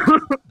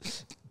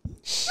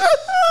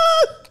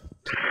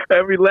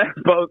 Every lamp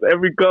post,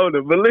 every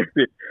corner. But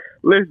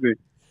listen.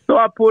 So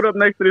I pulled up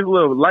next to this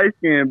little light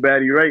skinned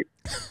baddie, right?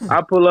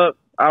 I pull up,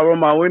 I roll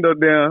my window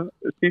down.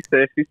 She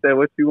said,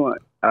 what you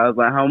want? I was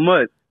like, how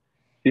much?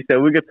 She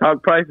said, we could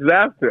talk prices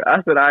after.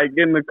 I said, all right,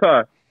 get in the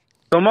car.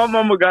 So my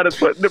mama got to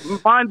put,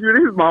 mind you,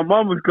 this is my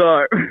mama's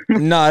car.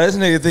 Nah, this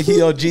nigga think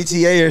he on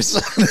GTA or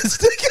something.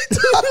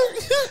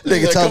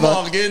 Nigga talking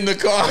about get in the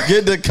car. Get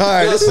in the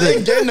car.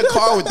 Get in the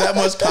car with that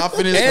much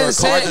confidence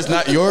for a car that's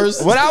not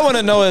yours. What I want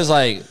to know is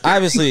like,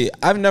 obviously,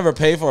 I've never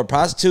paid for a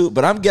prostitute,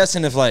 but I'm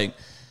guessing if like,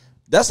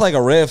 that's like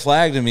a red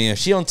flag to me. If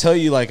she don't tell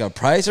you like a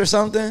price or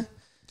something,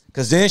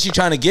 because then she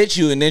trying to get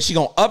you, and then she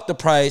gonna up the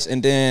price,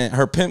 and then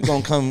her pimp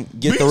gonna come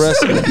get the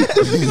rest of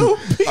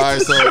it. All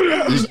right, so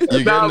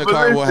you get in the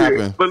car. What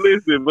happened? But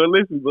listen.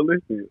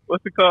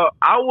 What's it called?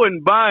 I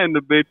wasn't buying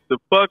the bitch to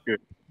fuck her.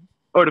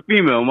 Or the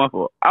female, my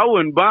fault. I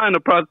wasn't buying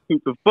the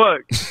prostitute to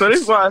fuck. So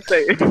this is why I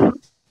say.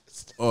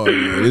 Oh,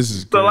 yeah, this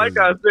is. So like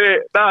I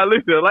said,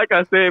 like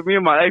I said, me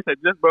and my ex had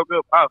just broke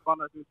up. I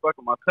found out she was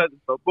fucking my cousin.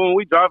 So boom,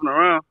 we driving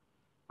around.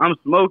 I'm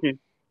smoking.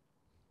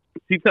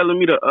 She telling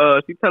me to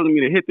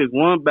hit this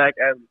one back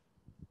alley,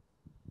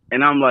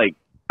 and I'm like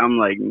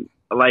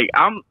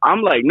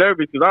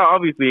nervous because I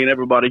obviously ain't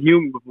ever bought a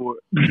human before.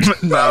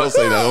 Nah, don't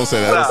say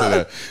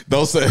that.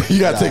 Don't say. You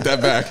gotta take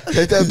that back.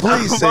 Take that,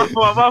 please.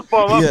 My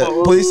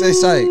fault. Please say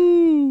psych.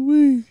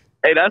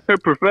 Hey, that's her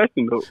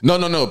profession though.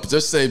 No.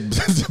 Just say.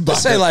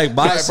 Just say like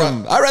buy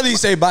some. I'd rather you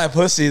say buy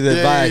pussy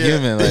than buy a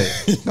human. Like,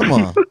 come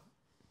on.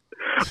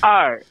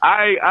 All right,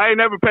 I ain't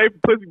never paid for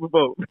pussy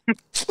before.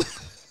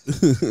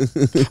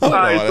 All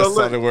right, that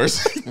sounded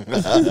worse.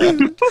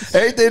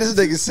 Everything this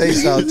nigga say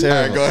sounds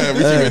terrible. All right, go ahead.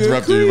 We keep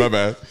interrupting you. My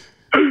bad.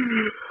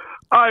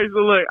 All right, so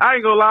look, I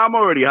ain't gonna lie, I'm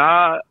already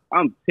high.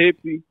 I'm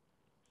tipsy.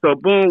 So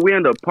boom, we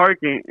end up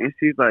parking, and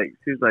she's like,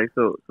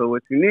 so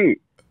what you need?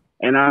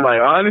 And I'm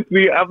like,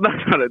 honestly, I'm not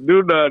trying to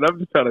do nothing. I'm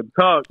just trying to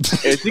talk.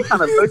 And she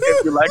kind of looked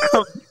at me like,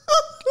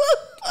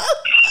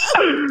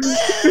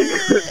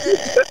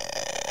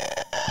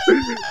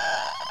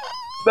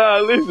 nah,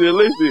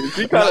 listen.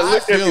 She kind of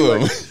looked at me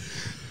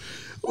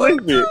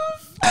like,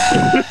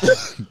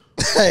 listen.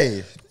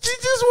 Hey. She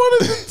just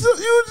wanted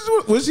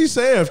to. What'd she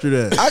say after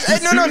that?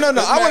 No.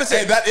 I want to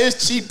say that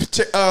is cheap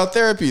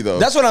therapy, though.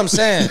 That's what I'm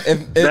saying.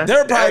 If there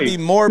would probably be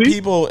more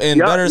people in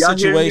better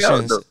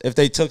situations if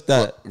they took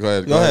that. Go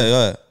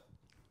ahead.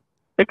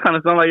 It kind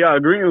of sounds like y'all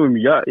agreeing with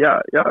me. Y'all.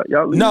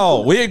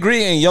 No, we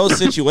agree in your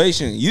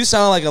situation. You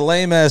sound like a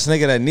lame ass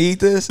nigga that need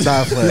this.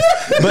 Nah,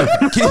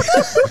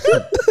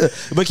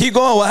 but keep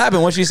going. What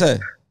happened? What'd she say?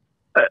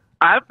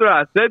 After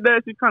I said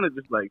that, she kind of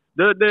just like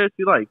stood there.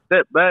 She like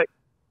stepped back,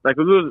 like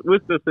we're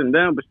still sitting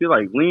down, but she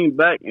like leaned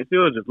back and she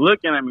was just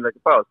looking at me like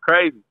if I was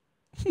crazy.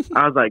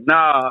 I was like,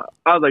 nah.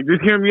 I was like,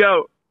 just hear me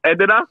out. And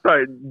then I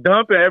started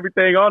dumping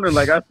everything on her.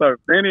 Like I started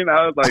spinning.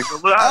 I was like,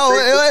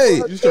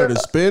 wait. You started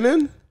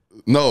spinning?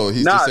 No,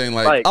 he's just saying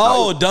like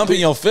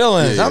dumping your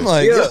feelings. Yeah. I'm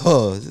like,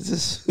 yo, is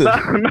this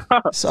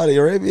Saudi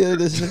Arabia?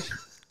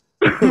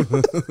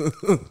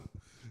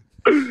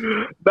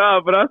 Nah,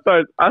 but I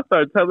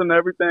started telling her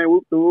everything.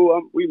 Whoop the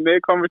whoop. We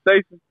made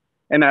conversation,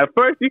 and at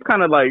first she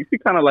kind of like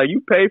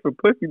you pay for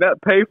pussy,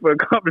 not pay for a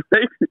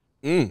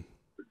conversation.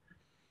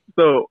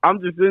 So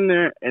I'm just in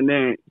there, and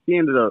then she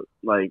ended up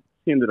saying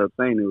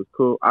it was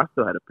cool. I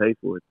still had to pay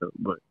for it though,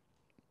 but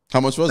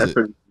how much was it?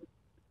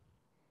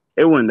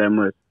 It wasn't that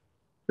much.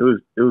 It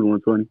was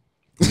 $120.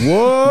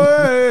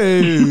 What?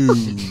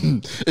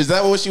 Is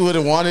that what you would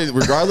have wanted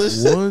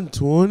regardless?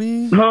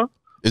 $120? Huh?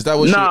 Is that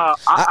what? Nah,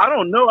 I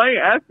don't know. I ain't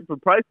asking for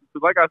prices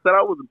because, like I said,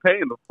 I wasn't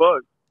paying the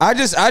fuck. I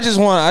just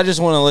want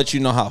to let you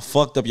know how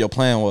fucked up your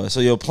plan was. So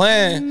your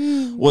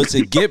plan was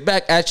to get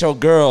back at your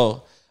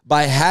girl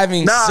by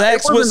having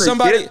sex with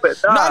somebody. No,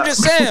 I'm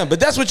just saying, but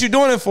that's what you're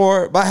doing it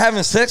for, by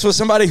having sex with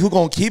somebody who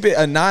gonna keep it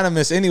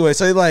anonymous anyway.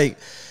 So like,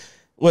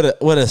 with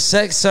a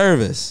sex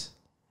service.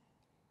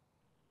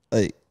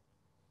 Like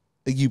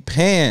you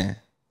paying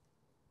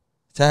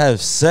to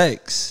have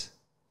sex.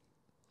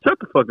 Shut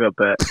the fuck up,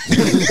 Pat.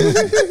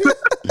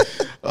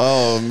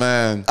 Oh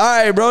man. All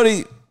right,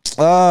 Brody.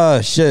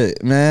 Oh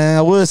shit, man.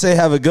 I would say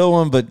have a good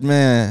one, but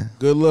man.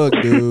 Good luck,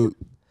 dude.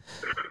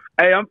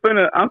 Hey, I'm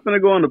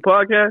finna go on the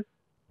podcast.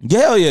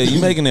 Hell yeah,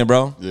 you making it,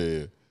 bro.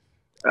 Yeah.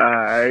 All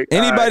right.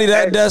 Anybody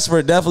that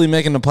desperate definitely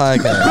making the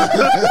podcast.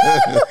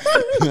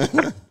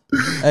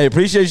 Hey,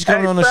 appreciate you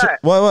coming on the show.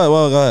 What?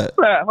 Go ahead.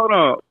 Pat, hold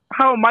on.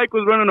 How Mike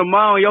was running a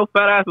mile and your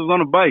fat ass was on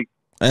a bike?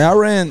 Hey, I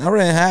ran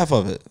half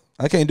of it.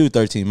 I can't do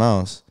 13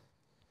 miles.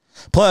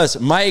 Plus,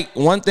 Mike,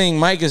 one thing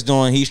Mike is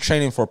doing, he's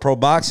training for pro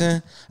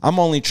boxing. I'm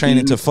only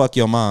training to fuck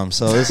your mom.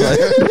 So it's like,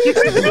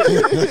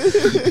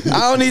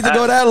 I don't need to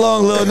go that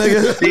long, little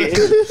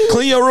nigga.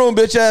 Clean your room,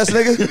 bitch ass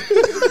nigga.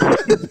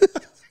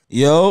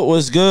 Yo,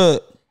 what's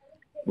good?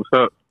 What's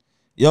up?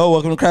 Yo,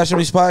 welcome to Crash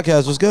Dummies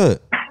Podcast. What's good?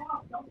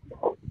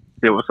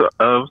 Yeah, what's up?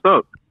 What's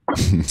up?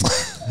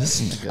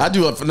 I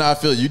do it. Now I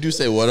feel you do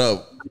say what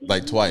up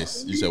like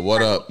twice. You said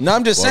what up. No,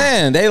 I'm just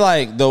saying they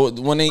like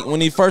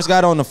when he first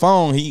got on the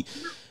phone, he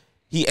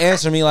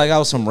answered me like I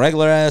was some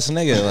regular ass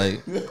nigga.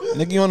 Like,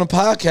 nigga, you on the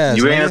podcast?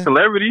 You ain't nigga. a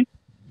celebrity.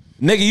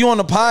 Nigga, you on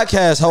the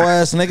podcast, hoe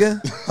ass nigga.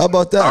 How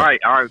about that?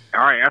 All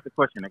right. Ask the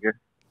question, nigga.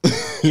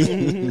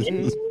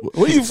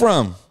 Where you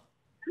from?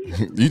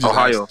 You just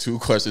Ohio. asked 2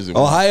 questions in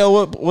one.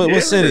 Ohio.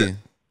 What city?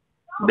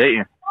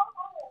 Dayton.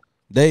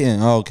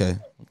 Dayton. Oh, okay.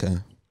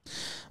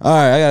 All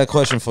right, I got a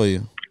question for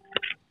you.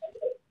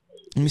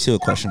 Let me see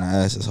what question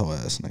I asked this whole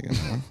ass nigga.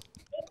 Man.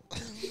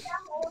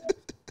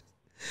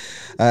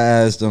 I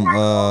asked him,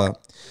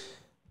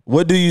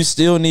 what do you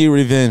still need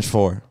revenge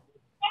for?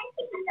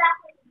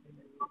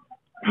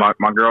 My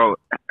girl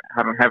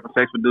having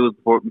sex with dudes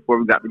before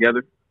we got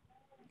together.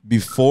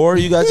 Before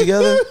you got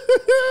together?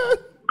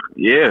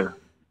 Yeah.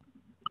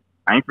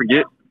 I ain't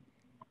forget.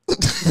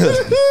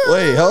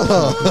 Wait, hold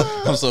on.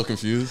 I'm so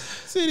confused.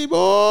 City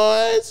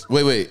boys.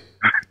 Wait.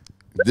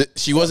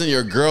 She wasn't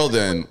your girl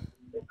then.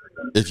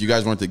 If you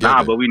guys weren't together.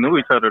 Nah, but we knew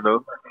each other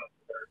though.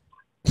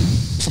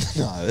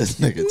 Nah, this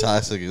nigga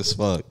toxic as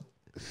fuck.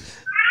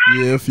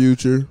 Yeah,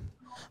 Future.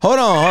 Hold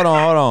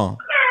on.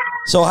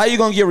 So how you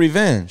gonna get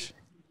revenge?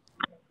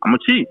 I'm a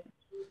cheat.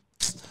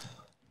 She's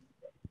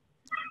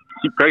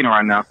pregnant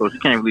right now, so she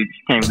can't really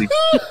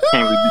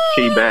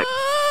cheat back.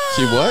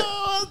 She what?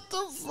 What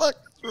the fuck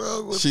is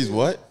wrong with She's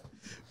what?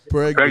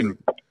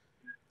 pregnant?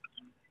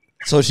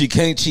 So she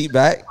can't cheat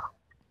back?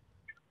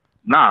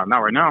 Nah, not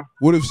right now.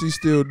 What if she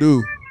still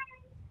do?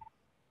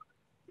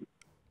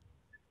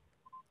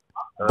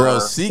 Bro,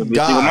 seek with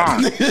God.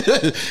 mom. Nah,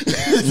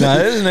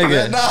 this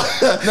nigga.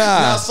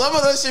 Nah, some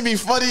of that should be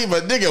funny,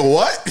 but nigga,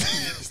 what?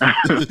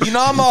 You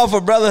know I'm all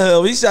for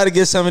brotherhood. We just got to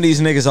get some of these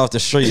niggas off the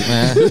street,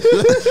 man.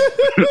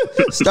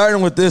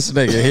 Starting with this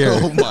nigga here.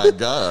 Oh my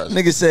God.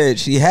 Nigga said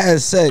she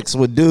had sex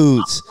with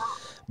dudes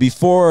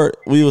before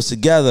we was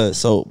together.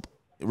 So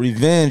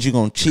revenge, you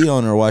gonna cheat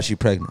on her while she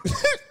pregnant?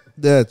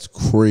 That's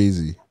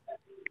crazy.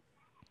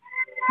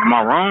 Am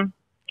I wrong?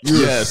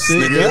 Yes,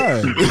 Sick nigga.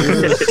 guy.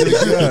 You're a sick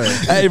guy.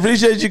 Hey,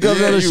 appreciate you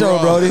coming on the you show,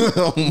 wrong. Brody.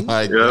 Oh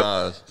my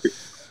gosh.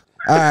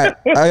 All right,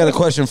 I got a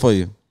question for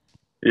you.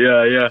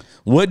 Yeah.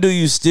 What do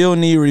you still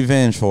need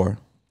revenge for?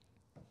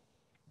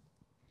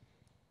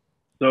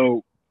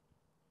 So,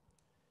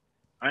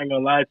 I ain't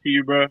gonna lie to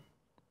you, bro.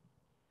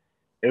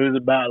 It was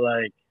about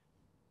like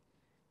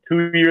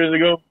 2 years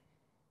ago.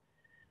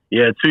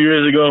 Yeah, 2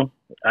 years ago,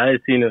 I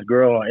had seen this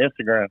girl on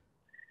Instagram,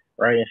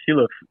 right? And she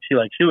looked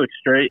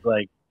straight,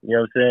 like, you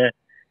know what I'm saying?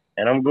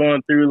 And I'm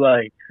going through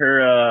like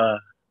her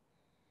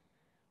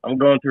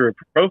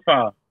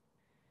profile,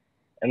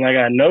 and like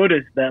I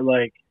noticed that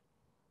like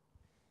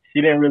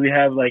she didn't really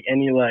have like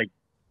any like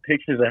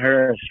pictures of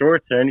her in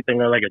shorts or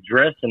anything, or like a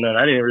dress or nothing.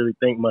 I didn't really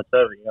think much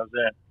of it, you know what I'm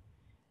saying?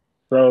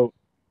 So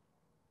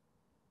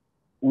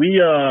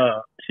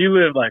she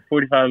lived like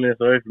 45 minutes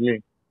away from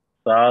me.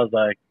 So I was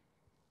like,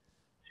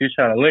 she was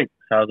trying to link.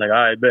 So I was like, all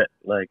right, bet.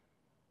 Like,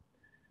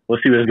 we'll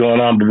see what's going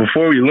on. But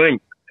before we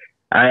linked,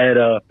 I had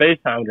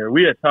FaceTimed her.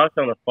 We had talked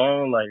on the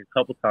phone like a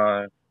couple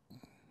times,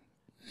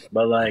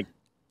 but like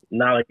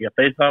not like a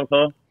FaceTime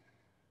call.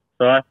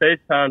 So I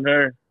FaceTimed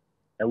her,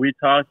 and we were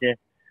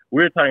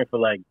talking for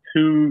like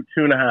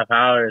 2.5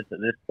 hours at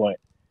this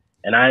point.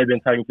 And I had been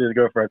talking to this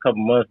girl for a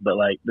couple months, but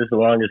like this is the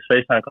longest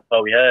FaceTime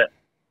call we had.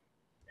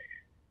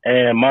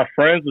 And my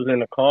friends was in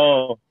the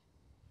call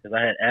because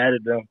I had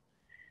added them,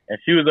 and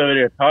she was over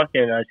there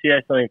talking. And she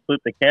accidentally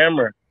flipped the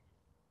camera,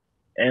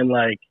 and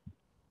like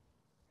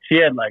she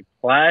had like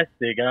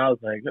plastic, and I was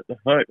like, what the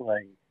fuck?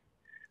 Like,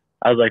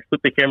 I was like,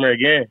 flip the camera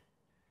again.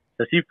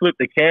 So she flipped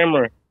the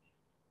camera,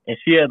 and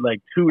she had like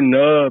 2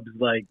 nubs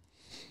like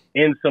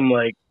in some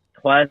like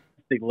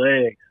plastic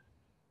legs.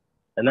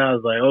 And I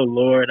was like, oh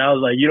Lord. I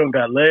was like, you don't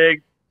got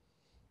legs?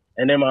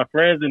 And then my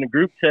friends in the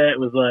group chat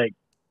was like,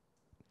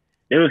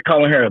 they was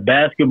calling her a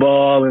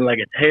basketball and like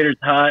a tater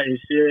tot and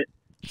shit.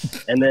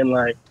 And then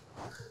like,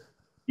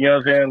 you know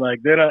what I'm saying?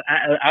 Like, then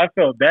I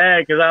felt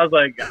bad because I was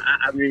like,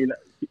 I mean,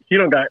 she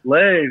don't got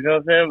legs, you know what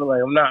I'm saying? But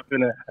like, I'm not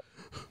gonna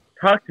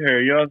talk to her,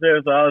 you know what I'm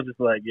saying? So I was just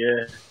like,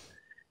 yeah,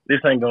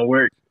 this ain't gonna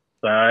work.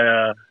 So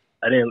I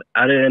didn't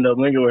end up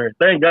linking with her.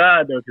 Thank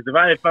God though, because if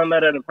I had found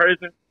that out in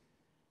person,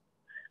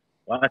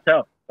 watch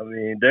out. I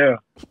mean, damn.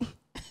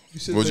 You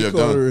said What'd you they have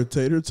called done? her a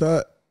tater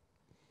tot?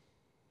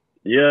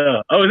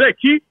 Yeah. Oh, is that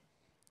Keith?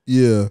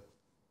 Yeah.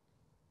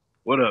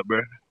 What up,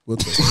 bro? What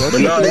the fuck?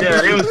 But no,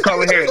 yeah, they was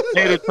calling her a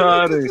tater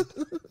tot. And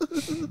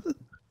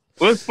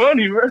what's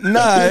funny, bro?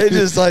 Nah, it's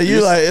just like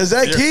you like, is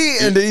that key?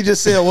 And then you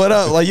just said, what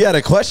up? Like you had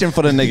a question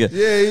for the nigga.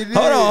 Yeah, he did.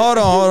 Hold on.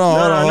 I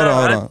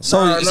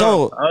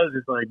was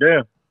just like,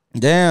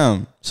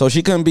 damn. So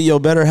she couldn't be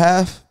your better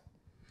half?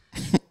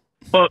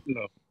 fuck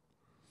no.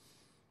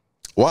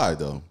 Why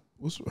though?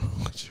 What's wrong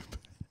with you?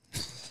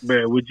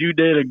 Bro, would you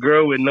date a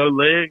girl with no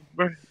legs,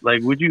 bro?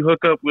 Like, would you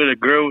hook up with a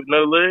girl with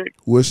no legs?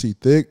 Was she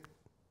thick?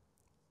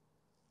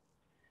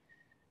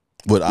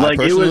 Would I Like,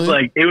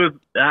 personally?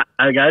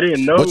 I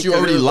didn't know. But you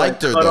already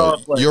liked her, though.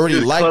 You already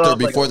liked her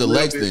before the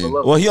legs thing.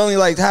 Well, he only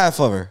liked half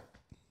of her.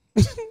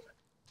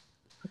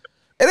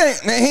 It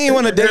ain't. Man, he ain't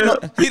want to date. No,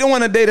 he don't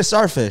want to date a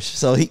starfish,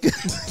 so he.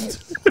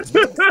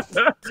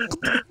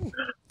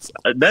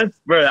 That's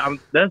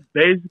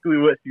basically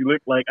what she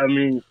looked like. I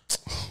mean,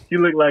 she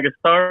looked like a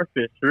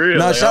starfish, for real.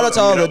 No, like, shout out to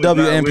all the I was not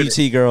with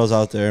WMPT girls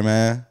out there,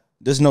 man.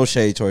 There's no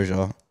shade towards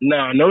y'all.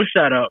 No, no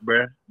shout out,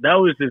 bro. That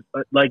was just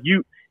like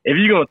you. If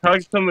you're gonna talk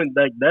to someone,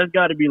 like that's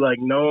got to be like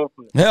no.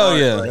 Hell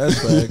yeah, like, That's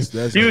facts.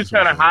 That's she was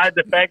trying to hide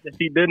the fact that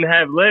she didn't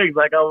have legs.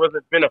 Like I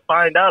wasn't finna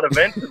find out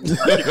eventually.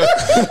 Like,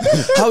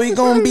 how we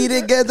gonna be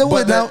together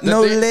without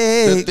no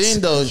legs? The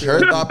thing though, is her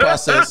thought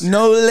process.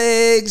 No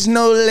legs,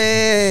 no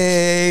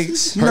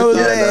legs, no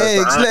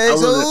legs,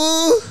 legs.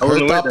 Ooh.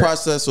 Her thought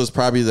process was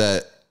probably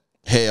that,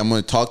 hey, I'm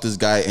going to talk to this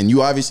guy, and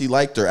you obviously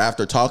liked her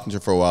after talking to her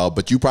for a while,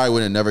 but you probably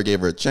would have never gave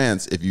her a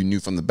chance if you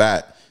knew from the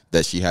bat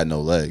that she had no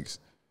legs.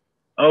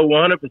 oh,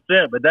 100%.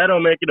 But that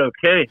don't make it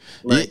okay.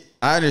 Like, Yeah,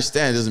 I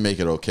understand it doesn't make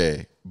it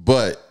okay,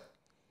 but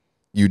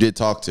you did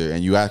talk to her,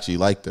 and you actually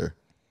liked her.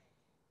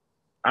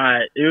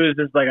 it was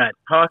just like I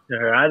talked to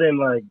her. I didn't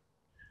like,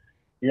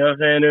 you know what I'm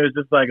saying? It was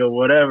just like a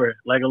whatever,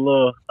 like a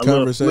little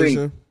conversation.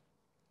 Little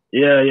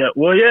yeah.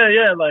 Well,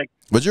 yeah. Like,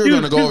 But you were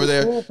going to go over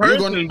there. Cool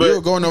You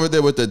were going over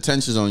there with the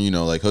intentions on,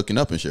 like hooking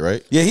up and shit,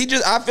 right? Yeah,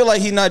 I feel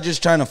like he's not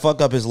just trying to fuck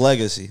up his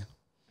legacy.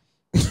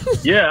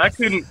 yeah, I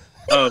couldn't.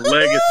 Oh,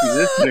 legacy.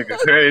 This nigga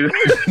crazy.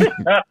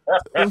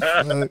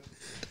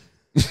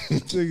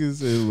 Nigga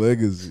said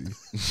legacy.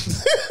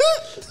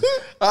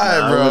 All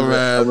right, bro,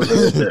 man.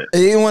 He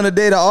didn't want to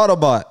date an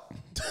Autobot.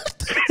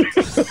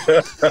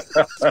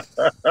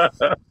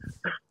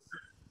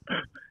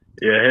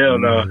 Yeah, hell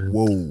no.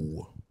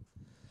 Whoa.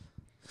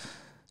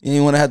 You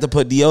didn't want to have to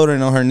put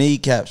deodorant on her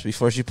kneecaps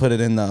before she put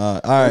it in the.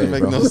 All right,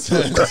 Make bro. no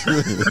sense.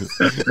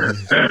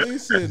 They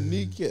said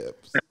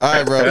kneecaps. All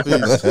right, bro.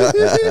 Peace.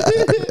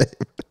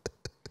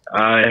 All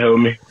right,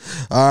 homie.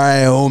 All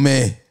right,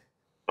 homie.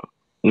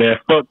 Yeah,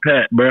 fuck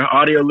Pat, bro.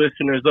 Audio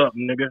listeners up,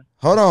 nigga.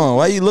 Hold on.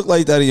 Why you look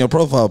like that in your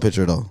profile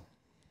picture, though?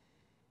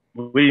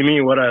 What do you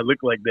mean? What I look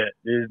like that?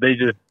 They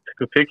just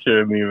took a picture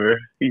of me, bro. What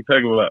you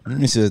talking about? Let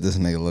me see what this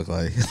nigga look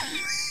like.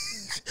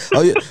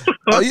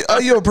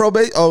 you a pro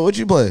base? Oh, what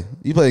you play?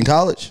 You play in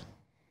college?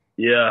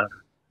 Yeah,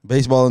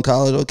 Baseball in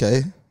college?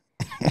 Okay.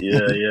 yeah.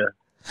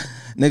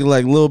 Nigga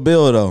like Lil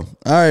Bill, though.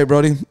 All right,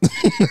 Brody.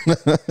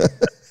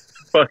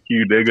 Fuck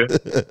you,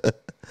 nigga.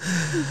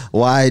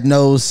 Wide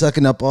nose,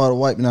 sucking up all the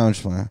white. No, I'm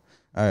just playing.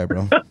 All right,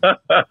 bro.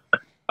 All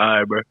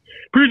right, bro.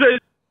 Appreciate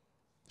it.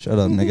 Shut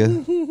up,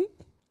 nigga.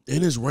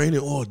 And it's raining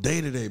all day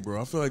today,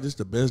 bro. I feel like this is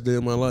the best day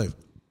of my life.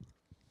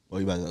 What,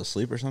 you about to go to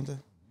sleep or something?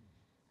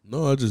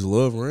 No, I just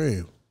love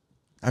rain.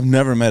 I've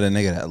never met a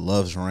nigga that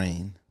loves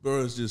rain.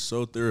 Bro, it's just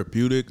so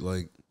therapeutic.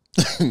 Like,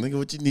 Nigga,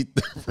 what you need?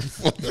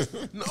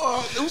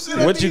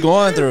 no, What you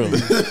going through?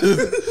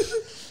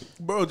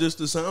 Bro, just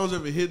the sounds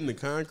of it hitting the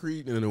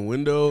concrete and the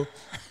window.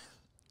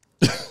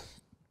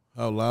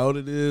 How loud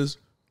it is.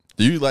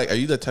 Are you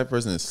the type of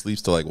person that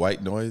sleeps to like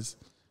white noise?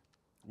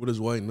 What is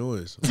white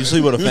noise? You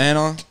sleep with a fan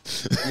on?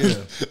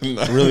 Yeah.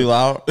 No. Really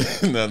loud?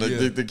 No,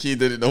 the kid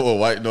didn't know what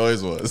white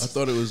noise I was.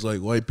 thought it was like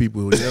white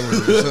people yelling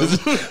or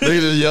something. They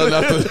just yelling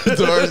out the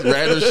doors,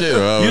 random shit.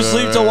 Oh, You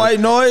sleep to white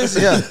noise?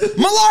 Yeah.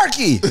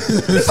 Malarkey!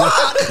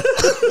 Fuck!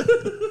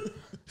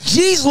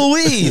 Jeez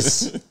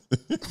Louise!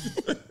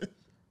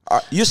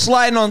 You're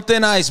sliding on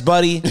thin ice,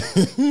 buddy.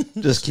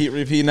 Just keep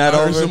repeating that I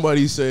heard over.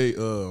 somebody say,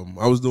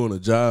 I was doing a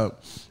job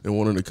and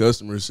one of the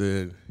customers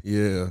said,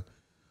 yeah,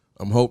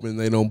 I'm hoping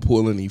they don't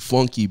pull any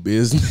funky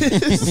business.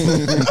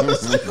 I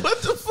was like,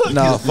 what the fuck?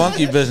 No,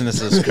 funky business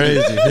is crazy.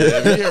 Yeah,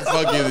 if you hear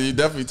fuck you, you're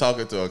definitely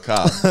talking to a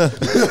cop.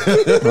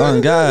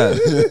 Oh, God.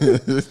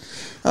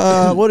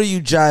 What are you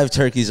jive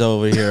turkeys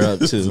over here up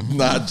to?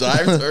 Not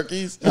jive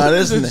turkeys.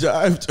 This It's is a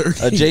jive turkey.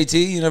 a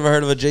JT? You never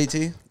heard of a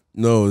JT?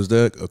 No, is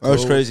that a Oh,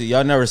 it's code? crazy.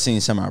 Y'all never seen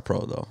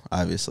Semi-Pro, though,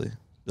 obviously.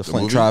 The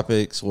Flint movie?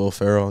 Tropics, Will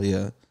Ferrell,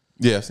 yeah.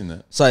 Yeah, I've seen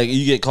that. It's like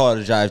you get called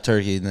a jive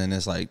turkey, and then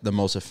it's like the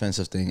most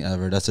offensive thing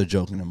ever. That's a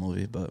joke in the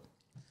movie, but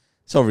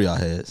it's over y'all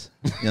heads.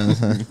 You know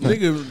what I'm saying?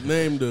 Nigga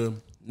named a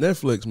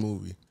Netflix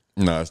movie.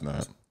 No, it's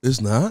not.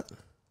 It's not?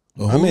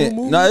 A I Hulu mean,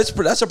 movie? no,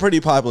 that's a pretty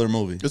popular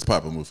movie. It's a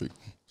popular movie.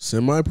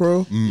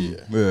 Semi-pro?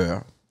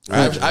 Yeah.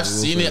 I've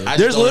seen it. I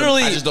There's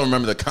literally I just don't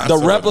remember the concept. The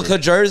of replica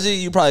it. jersey,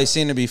 you probably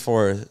seen it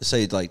before.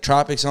 Say like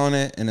Tropics on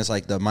it, and it's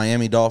like the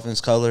Miami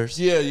Dolphins colors.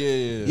 Yeah.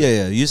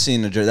 Yeah. You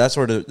seen the jersey? That's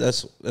where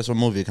that's what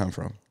movie it come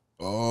from.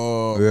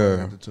 Oh, Yeah. I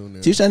have to tune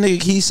in. Teach that nigga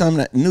Key something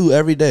that new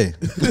every day.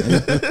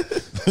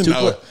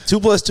 2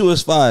 plus 2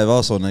 is 5.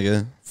 Also,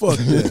 nigga. Fuck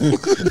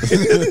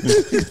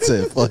that. Say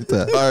it, fuck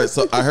that. All right,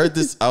 so I heard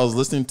this. I was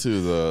listening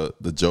to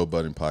the Joe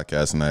Budden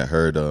podcast, and I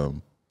heard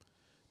them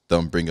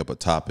bring up a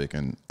topic,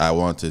 and I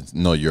wanted to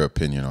know your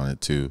opinion on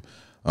it too.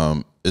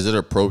 Is it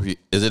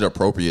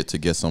appropriate to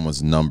get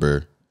someone's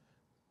number?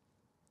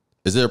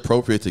 Is it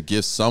appropriate to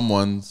give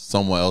someone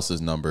else's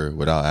number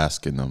without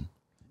asking them,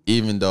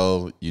 even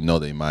though you know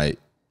they might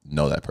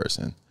know that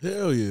person?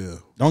 Hell yeah.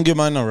 Don't give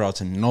my number out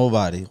to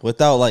nobody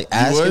without like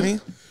asking me.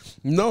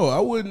 No, I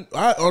wouldn't.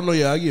 Oh no,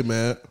 yeah, I get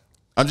mad.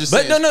 I'm just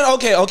But saying. no,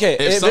 okay.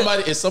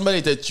 If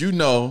somebody that you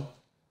know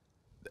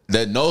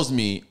that knows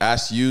me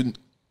asks you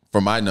for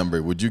my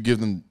number, would you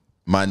give them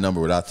my number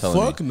without telling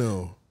me? Fuck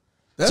no.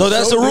 So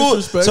that's the rule. So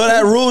disrespectful.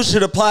 that rule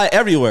should apply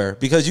everywhere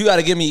because you got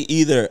to give me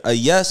either a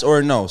yes or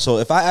a no. So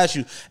if I ask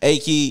you, hey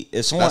Key,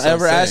 if someone That's what I'm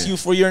ever asks saying. you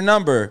for your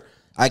number,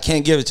 I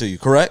can't give it to you.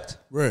 Correct?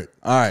 Right.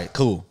 All right,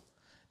 cool.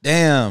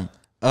 Damn.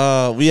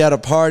 We had a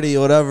party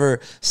or whatever.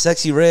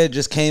 Sexy Red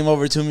just came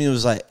over to me and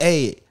was like,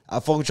 hey, I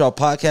fuck with y'all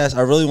podcast.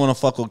 I really want to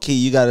fuck with Key.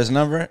 You got his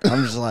number?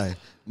 I'm just like,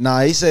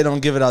 nah, he said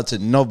don't give it out to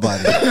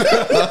nobody.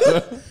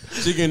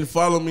 She can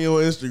follow me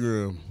on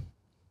Instagram.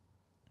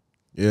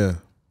 Yeah.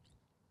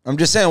 I'm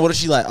just saying, what if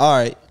she like, all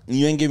right,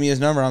 you ain't give me his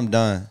number, I'm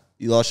done.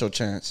 You lost your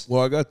chance.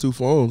 Well, I got 2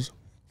 phones.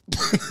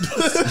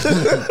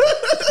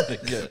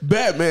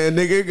 Batman,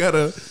 nigga, got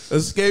a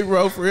escape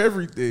route for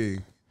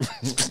everything.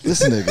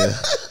 This nigga.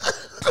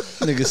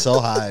 Nigga so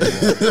high.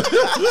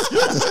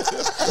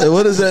 Like,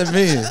 what does that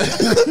mean?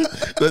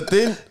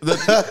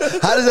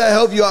 How does that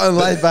help you out in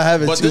life by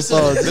having 2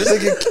 phones?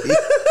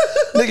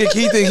 Nigga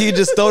Keith think he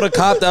just throw the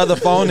cop the other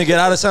phone to get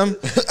out of something?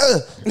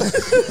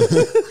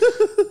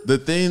 The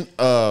thing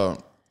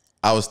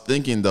I was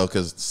thinking though,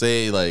 because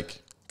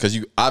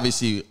you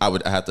obviously I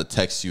would have to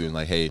text you and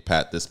like, hey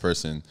Pat, this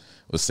person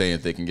was saying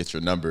they can get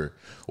your number.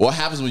 What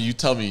happens when you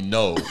tell me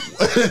no? What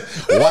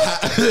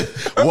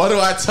do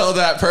I tell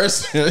that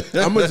person?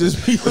 I'm gonna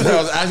just be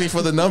I was asking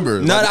for the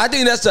number. No, I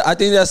think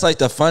that's like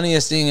the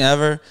funniest thing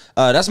ever.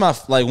 That's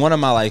one of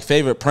my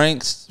favorite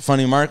pranks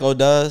Funny Marco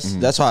does.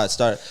 Mm-hmm. That's how it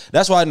started.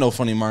 That's why I know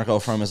Funny Marco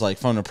from is like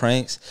from the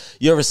pranks.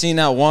 You ever seen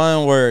that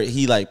one where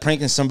he like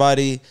pranking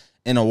somebody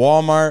in a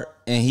Walmart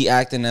and he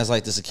acting as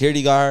like the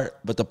security guard,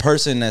 but the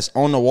person that's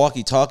on the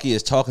walkie-talkie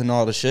is talking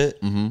all the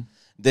shit? Mm-hmm.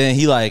 Then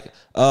he like,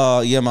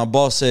 yeah, my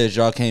boss says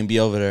y'all can't be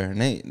over there.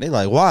 And they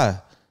like,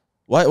 why?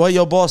 Why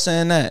your boss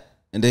saying that?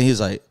 And then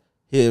he's like,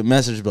 he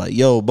message be like,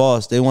 yo,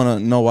 boss, they want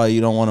to know why you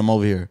don't want them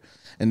over here.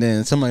 And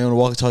then somebody on the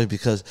walkie-talkie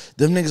because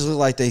them niggas look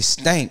like they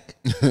stank.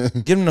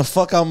 Get them the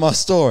fuck out my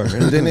store.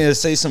 And then they'll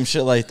say some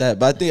shit like that.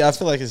 But I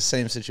feel like it's the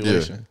same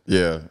situation.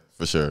 Yeah,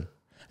 for sure.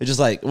 It's just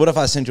like, what if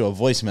I sent you a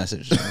voice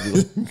message?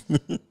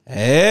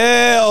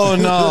 Hell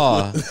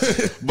no.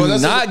 But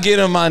that's not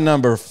getting my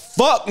number.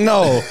 Fuck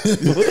no.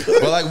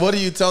 But like, what do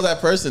you tell that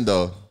person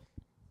though?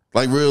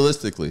 Like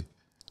realistically.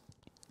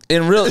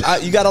 In real,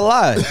 you gotta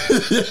lie.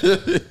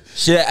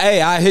 Shit,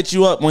 hey, I hit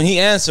you up when he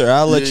answer.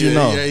 I'll let you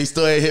know. Yeah, he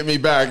still ain't hit me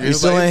back. He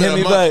still ain't hit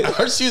me back.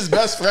 Aren't you his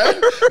best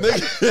friend?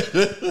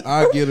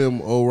 I get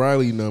him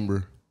O'Reilly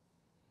number.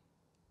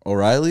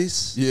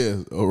 O'Reilly's? Yeah,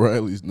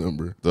 O'Reilly's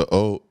number. The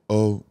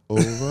O'Reilly.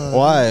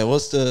 Why?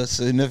 What's the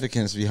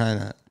significance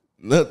behind that?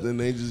 Nothing.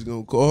 They just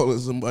gonna call and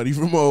somebody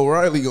from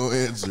O'Reilly gonna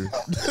answer.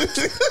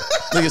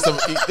 They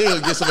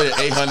gonna get somebody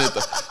 800.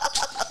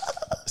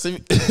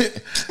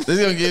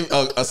 They're gonna give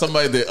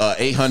somebody the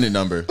 800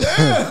 number.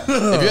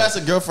 If you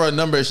ask a girl for a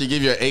number, she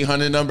give you an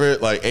 800 number,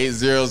 like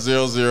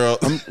 8000.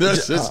 I'm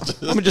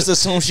gonna just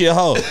assume she a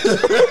hoe.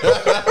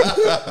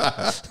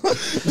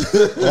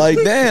 Like,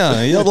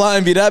 damn, your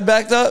line be that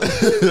backed up?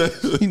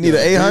 You need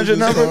an 800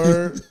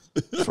 number?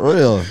 For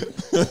real.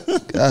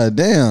 God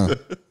damn.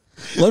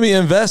 Let me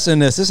invest in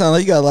this. It sounds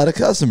like you got a lot of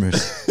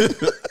customers.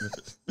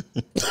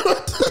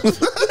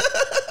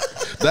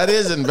 That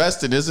is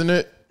investing, isn't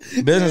it?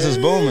 Business is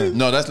booming.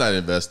 No, that's not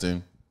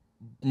investing.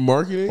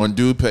 Marketing? When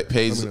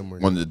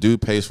the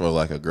dude pays for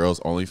like a girl's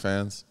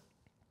OnlyFans.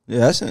 Yeah,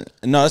 that's not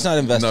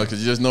investing. No,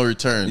 because there's no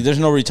return. There's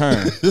no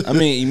return. I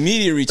mean,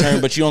 immediate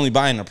return, but you only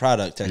buying the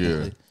product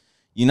technically. Yeah.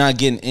 You're not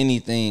getting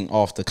anything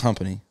off the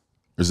company.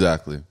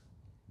 Exactly.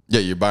 Yeah,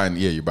 you're buying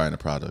a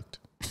product.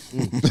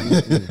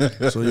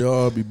 So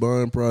y'all be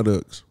buying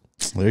products.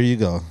 There you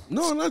go.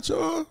 No, not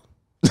y'all.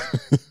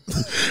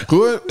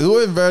 Who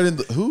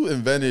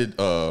invented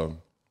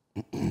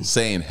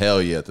saying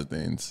hell yeah to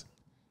things?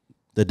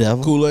 The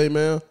devil? Kool-Aid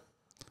man.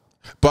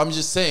 But I'm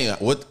just saying,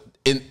 what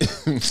in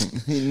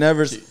He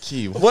never.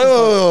 Key,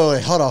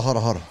 Wait. Hold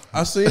on.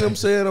 I seen him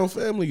say it on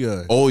Family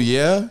Guy. Oh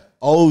yeah?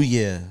 Oh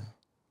yeah.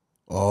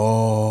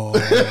 Oh.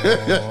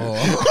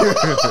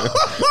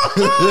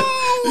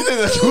 You think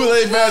the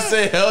Kool-Aid man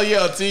say hell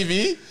yeah on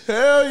TV?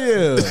 Hell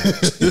yeah.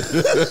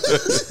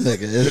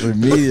 Nigga, it's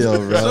remedial,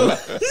 bro.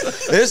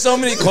 There's so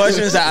many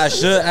questions that I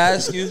should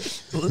ask you.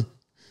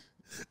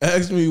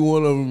 Ask me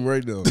one of them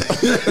right now.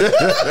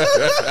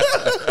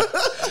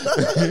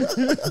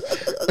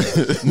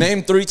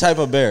 Name 3 type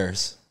of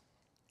bears.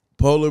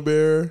 Polar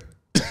bear,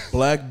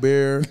 black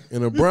bear,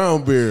 and a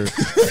brown bear.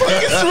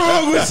 What is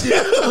wrong with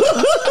you?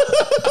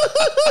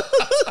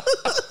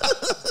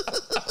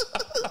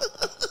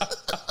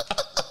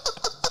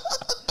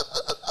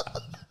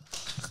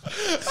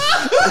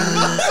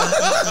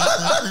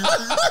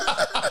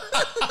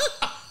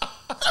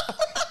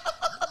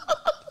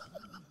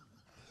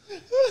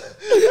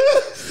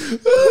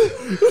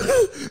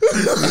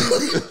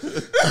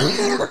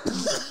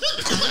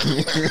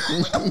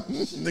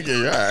 Nigga,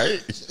 you all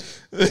right?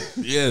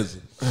 Yes.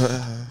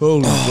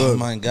 Holy Oh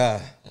my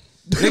god.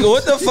 Nigga,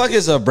 what the fuck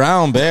is a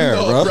brown bear,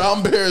 bro?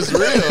 Brown bear is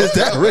real. Is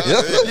that real?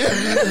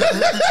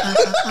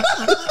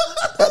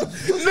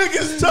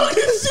 Niggas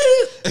talking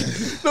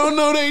shit. Don't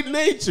know they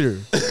nature.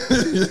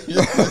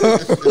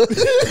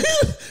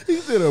 He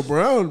said a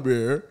brown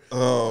bear.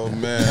 Oh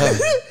man.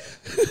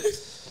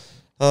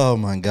 Oh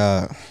my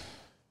god.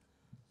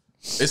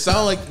 It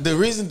sounded like the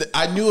reason that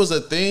I knew it was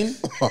a thing,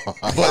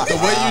 but the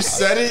way you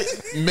said it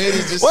made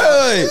it just.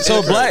 Wait.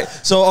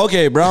 So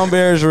okay, brown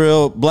bear is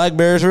real. Black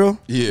bear is real.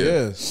 Yeah.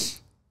 Yes.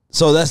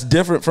 So that's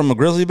different from a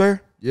grizzly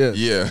bear. Yes.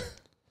 Yeah.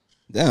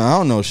 Damn, I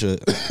don't know shit.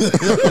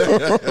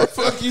 What the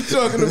fuck you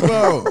talking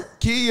about?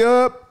 Key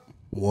up.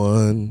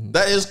 One.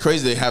 That is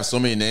crazy. They have so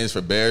many names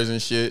for bears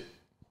and shit.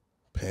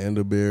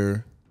 Panda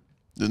bear.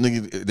 The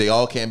nigga, they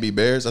all can't be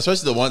bears,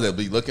 especially the ones that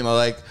be looking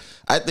like.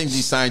 I think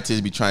these scientists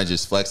be trying to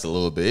just flex a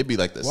little bit. It'd be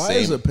like the Why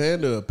same. is a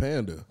panda a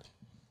panda?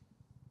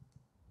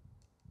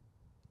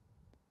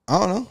 I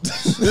don't know.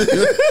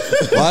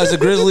 Why is a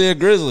grizzly a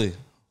grizzly?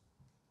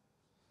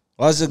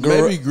 Why is it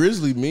Maybe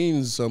grizzly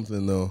means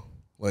something though.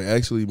 Like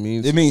actually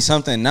means. It means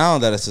something now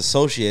that it's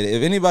associated.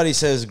 If anybody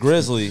says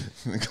grizzly,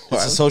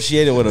 it's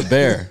associated with a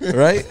bear,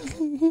 right?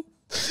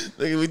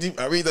 I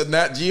read the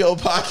Nat Geo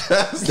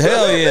podcast.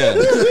 Hell yeah.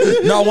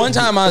 No, one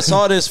time I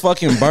saw this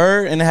fucking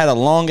bird and it had a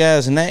long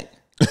ass neck.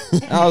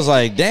 I was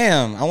like,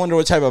 damn, I wonder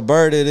what type of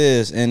bird it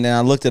is. And then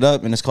I looked it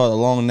up and it's called a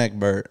long neck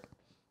bird.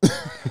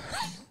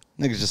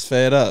 Niggas just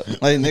fed up.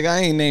 Like, nigga, I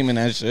ain't naming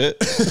that shit.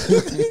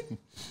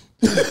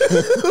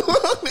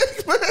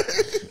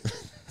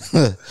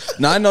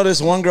 Now I know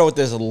this one girl with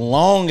this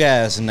long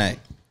ass neck.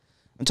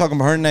 I'm talking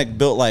about her neck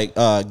built like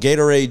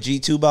Gatorade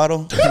G2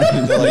 bottle.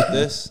 Built like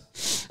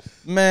this.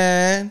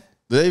 Man.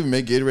 Do they even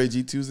make Gatorade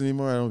G2s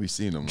anymore? I don't be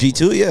seeing them.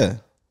 G2, yeah.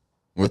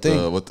 With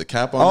the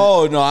cap on it?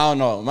 Oh, no, I don't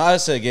know. I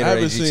said Gatorade I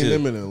haven't G2. seen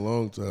them in a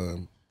long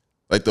time.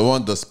 Like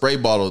the spray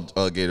bottle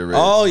Gatorade.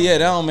 Oh, yeah,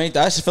 that don't make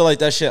that. I just feel like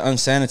that shit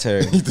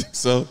unsanitary. You think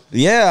so?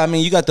 Yeah, I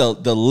mean, you got the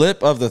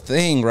lip of the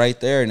thing right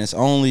there, and it's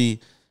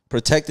only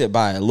protected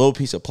by a little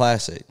piece of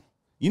plastic.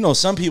 You know,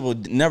 some people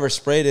never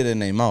sprayed it in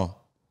their mouth.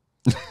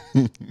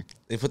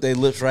 They put their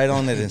lips right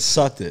on it and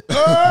sucked it. The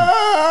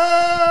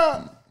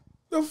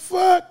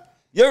fuck?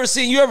 You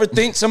ever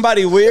think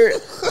somebody weird?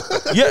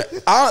 Yeah,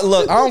 I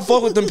don't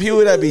fuck with them people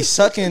that be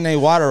sucking their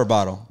water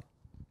bottle.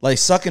 Like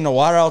sucking the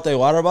water out their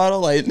water bottle.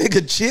 Like,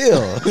 nigga,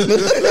 chill.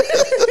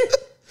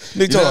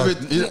 Nigga,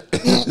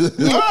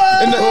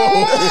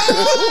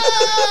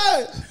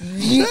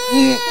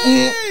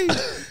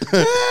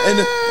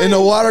 and the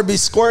water be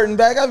squirting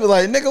back. I be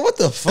like, nigga, what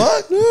the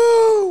fuck?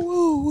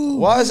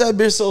 Why is that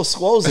bitch so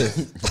swollen?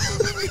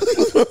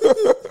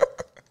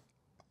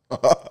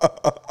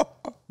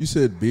 You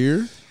said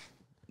beer?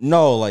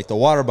 No, like the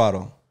water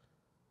bottle.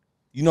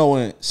 You know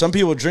when some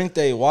people drink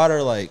their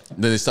water, like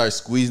Then they start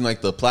squeezing like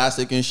the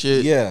plastic and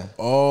shit. yeah.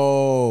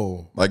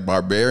 Oh. Like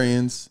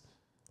barbarians.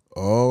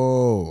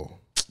 Oh.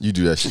 You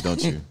do that shit,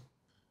 don't you?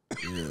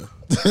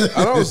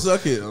 I don't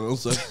suck it.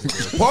 Pause.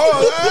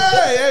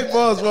 Hey,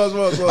 pause.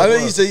 I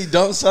mean, you say you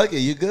don't suck it.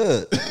 You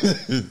good.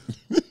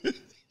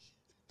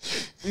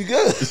 You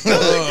good.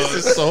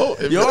 So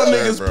Y'all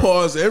niggas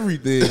pause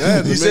everything. I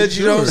had to You make said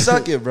you sure. don't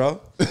suck it, bro.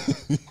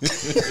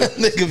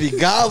 Nigga be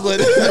gobbling.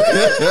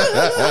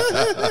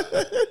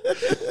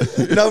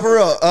 No, for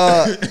real.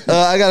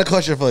 I got a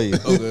question for you.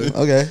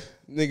 Okay.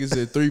 Nigga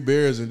said 3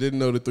 bears and didn't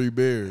know the 3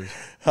 bears.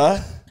 Huh?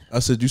 I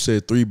said you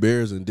said 3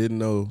 bears and didn't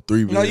know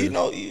 3 bears. No, you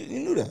know, you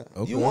knew that.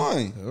 Okay. You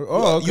won.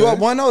 Oh, okay. You up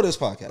 1-0 this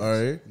podcast. All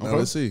right. Now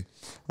let's see.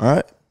 All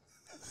right.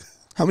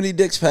 How many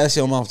dicks passed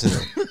your mouth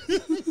today?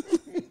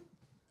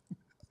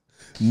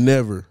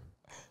 Never.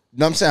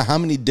 No, I'm saying how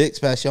many dicks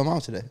passed your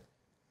mouth today?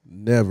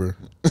 Never.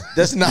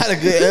 That's not a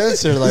good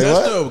answer. Like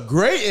That's what? a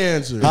great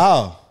answer.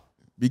 How?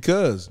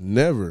 Because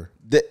never.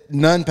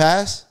 None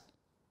pass?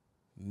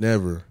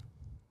 Never.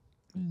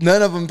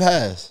 None of them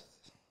pass.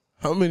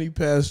 How many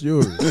passed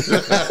yours? All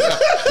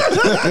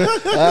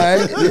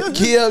right.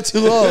 Key up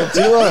 2-0.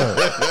 2-0.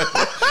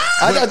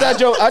 I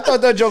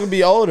thought that joke would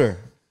be older.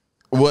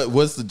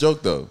 What's the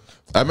joke though?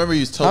 I remember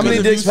you told How me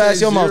many dicks passed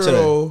your mouth today?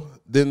 today?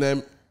 Then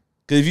that.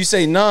 Because if you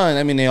say none,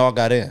 I mean they all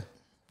got in.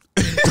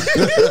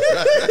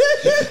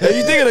 If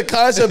you think of the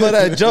concept of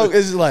that joke,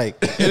 it's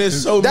like And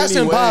it's so that's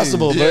many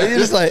impossible, ways. bro. You're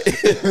just like,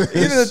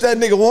 even if that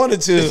nigga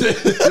wanted to,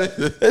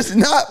 it's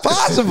not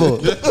possible.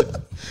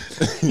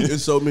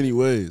 It's so many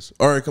ways.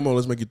 All right, come on,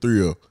 let's make it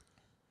 3-0.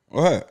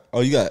 All right.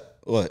 Oh, you got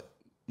what?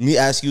 Me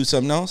ask you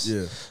something else?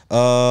 Yeah.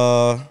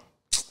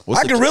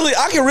 I can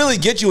really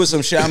get you with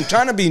some shit. I'm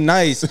trying to be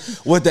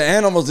nice with the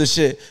animals and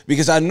shit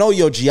because I know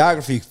your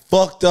geography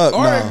fucked up.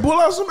 All now. right, pull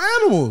out some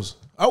animals.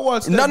 I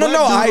watched that. No. black dude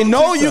I on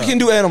know you TikTok. can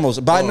do animals,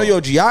 but I know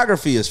your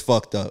geography is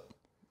fucked up.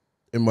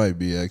 It might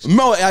be actually.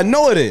 No, I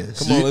know it is.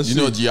 Come on, let's you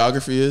know see. what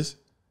geography is?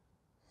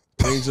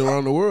 things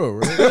around the world,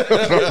 right?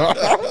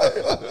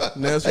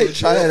 Hey,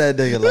 try that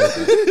nigga like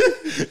that.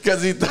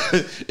 Because he thought,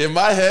 in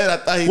my head, I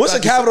thought he. What's the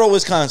capital of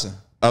Wisconsin?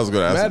 I was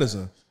going to ask.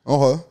 Madison.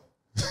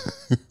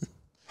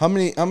 How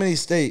many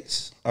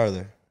states are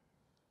there?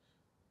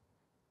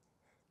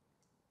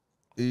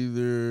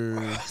 Either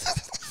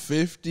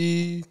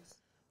 50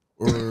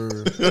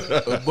 or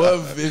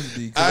above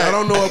 50. Because I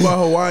don't know about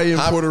Hawaii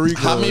and Puerto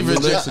Rico and New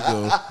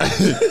Mexico.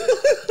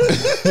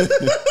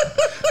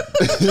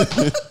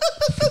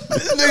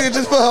 This nigga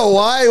just put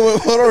Hawaii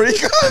with Puerto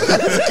Rico.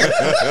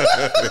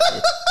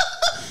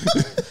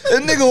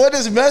 And nigga, what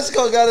does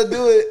Mexico got to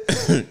do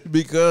it?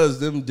 Because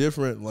them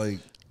different All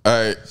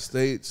right.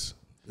 states.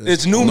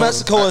 It's New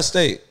Mexico a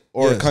state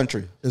or a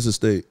country? It's a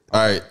state. All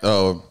right.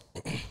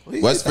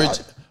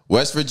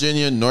 West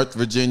Virginia, North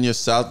Virginia,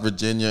 South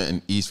Virginia,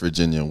 and East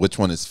Virginia. Which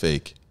one is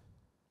fake?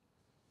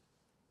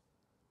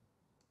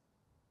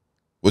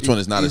 Which one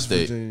is not East a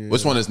state? Virginia,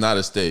 Which one is not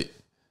a state?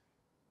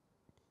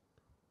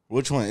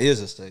 Which one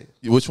is a state?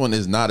 Which one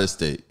is not a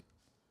state?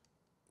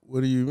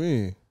 What do you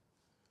mean?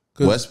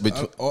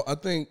 I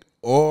think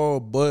all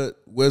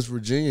but West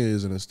Virginia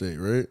is in a state,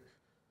 right?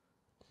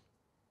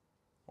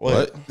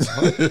 What?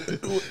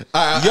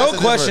 Your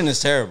question is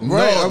terrible.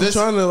 Right, I'm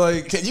trying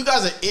to You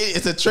guys are idiots.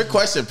 It's a trick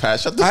question, Pat.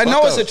 Shut the fuck up. I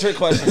know it's a trick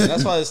question.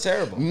 That's why it's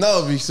terrible.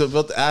 No, you're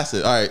supposed to ask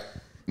it. All right.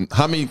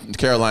 How many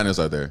Carolinas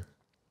are there?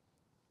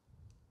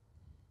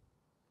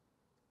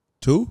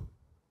 2?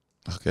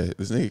 Okay,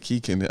 this nigga Key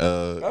can. That's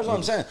what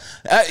I'm saying.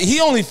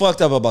 He only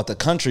fucked up about the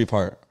country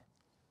part.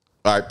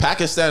 All right,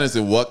 Pakistan is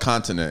in what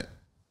continent?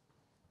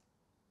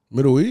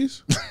 Middle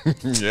East? There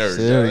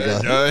we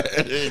go. Got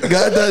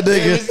that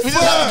nigga.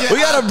 We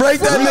gotta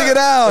break that nigga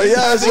down. You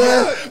know what I'm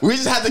saying? We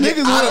just have to get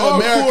out of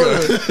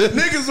America.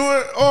 Niggas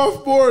went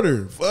off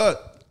border.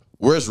 Fuck.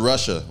 Where's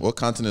Russia? What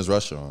continent is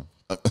Russia on?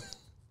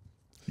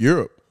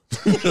 Europe.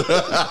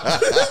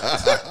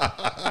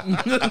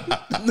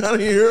 Not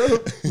in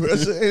Europe.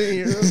 Russia ain't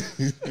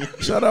in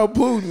Europe. Shout out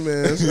Putin,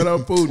 man. Shout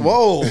out Putin.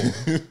 Whoa.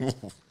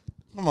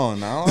 Come on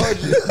now.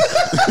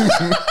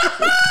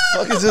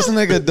 What is this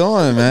nigga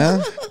doing,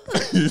 man?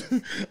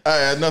 All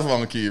right, enough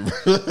on Key, bro.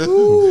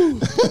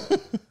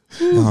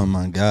 Oh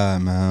my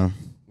God, man.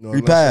 No,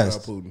 We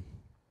passed. shout out Putin.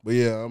 But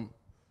yeah,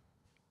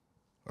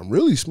 I'm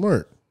really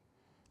smart.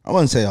 I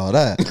wouldn't say all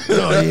that.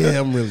 Oh yeah,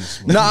 I'm really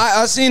smart. No,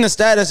 I seen a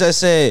status that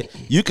said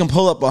you can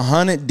pull up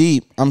 100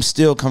 deep. I'm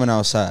still coming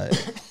outside.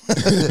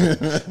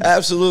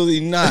 Absolutely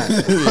not.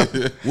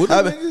 What do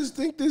niggas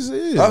think this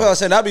is? I was gonna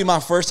say that'd be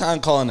my first time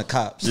calling the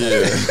cops.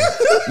 Yeah.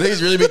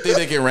 Niggas really be thinking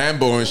they can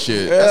Rambo and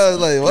shit. Yeah, I was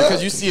like, what?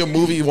 Because you see a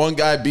movie, one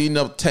guy beating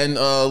up 10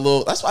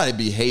 little. That's why they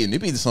be hating. They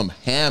be some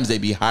hams they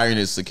be hiring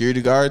as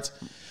security guards.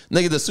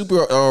 Nigga, the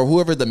super or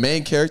whoever the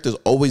main character is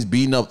always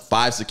beating up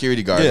 5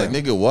 security guards. Yeah. Like,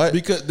 nigga, what?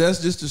 Because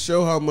that's just to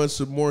show how much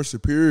more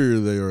superior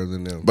they are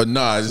than them. But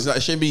nah,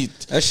 it shouldn't be.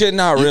 That shit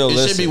not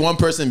realistic. It should be one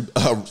person.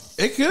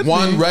 It could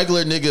one be.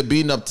 regular nigga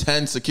beating up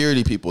 10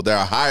 security people that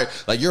are hired.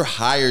 Like, you're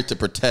hired to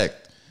protect.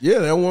 Yeah,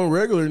 that one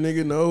regular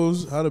nigga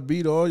knows how to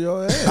beat all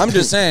y'all ass. I'm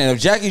just saying, if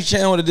Jackie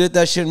Chan would have did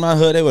that shit in my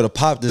hood, they would have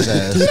popped his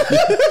ass.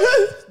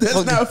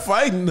 That's not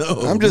fighting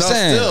though. I'm just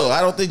saying. Still, I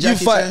don't think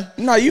Jackie Chan.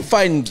 No, you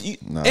fighting.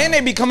 And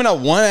they be coming up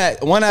one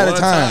at a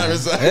time.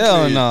 Exactly.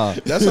 Hell no.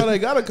 That's how they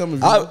gotta come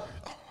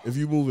if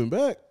you moving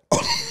back.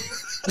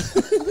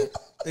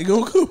 They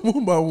gonna come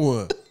one by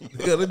one.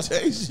 They gotta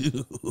chase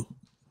you.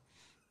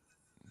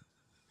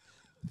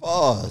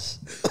 Pause.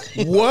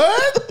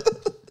 What?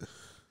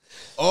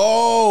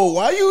 Oh,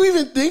 why you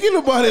even thinking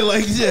about it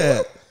like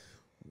that?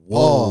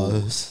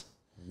 Pause.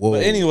 Whoa.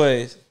 But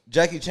anyways,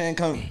 Jackie Chan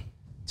come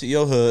to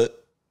your hood.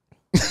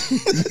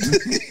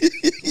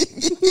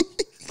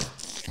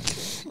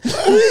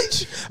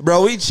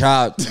 Bro, we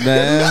chopped,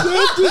 man.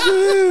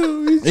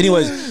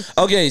 Anyways,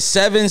 okay,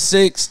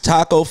 7'6"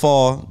 Tacko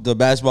Fall, the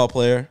basketball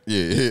player.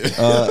 Yeah.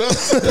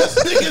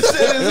 Nigga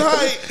said his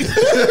height.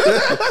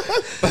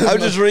 I'm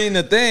just reading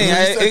the thing.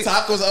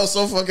 Tacos, I was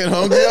so fucking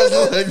hungry. I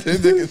was like,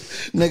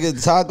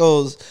 Nigga,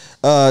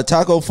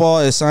 Tacko Fall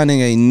is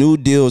signing a new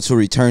deal to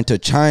return to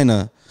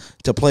China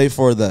to play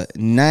for the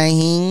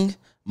Nanjing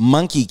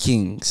Monkey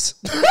Kings.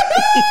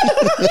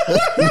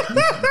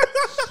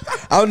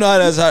 I don't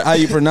know how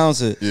you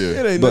pronounce it. Yeah.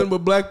 It ain't nothing but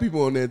black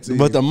people on that team.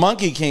 But the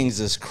Monkey Kings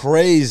is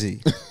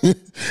crazy.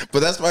 But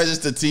that's probably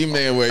just a team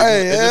name. Where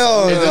Hey, it's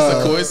just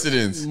a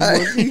coincidence.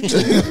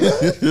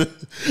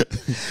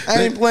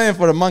 I ain't playing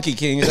for the Monkey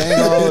Kings. I ain't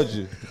gonna hold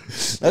you.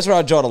 That's where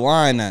I draw the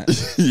line at.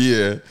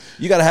 Yeah.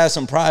 You gotta have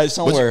some pride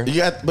somewhere.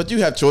 But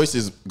you have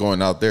choices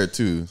going out there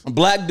too. A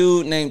black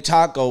dude named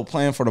Taco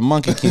playing for the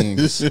Monkey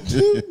Kings.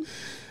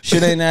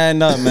 Shit ain't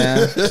adding up,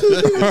 man.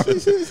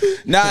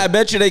 Nah, I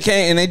bet you they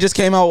can't, and they just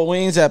came out with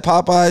wings at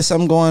Popeyes.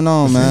 Something going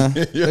on, man.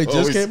 They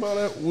just came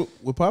out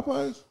with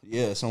Popeyes?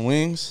 Yeah, some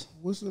wings.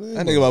 What's the name?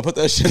 That nigga about to put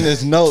that shit in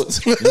his notes.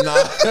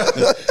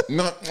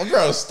 No,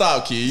 girl,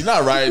 stop, Key. You're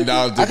not writing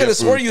down. I could have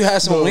swore you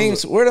had some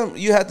wings. Where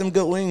you had them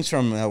good wings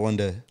from that one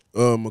day?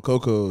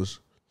 Macoco's.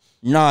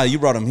 Nah, you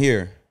brought them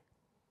here.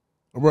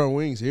 I brought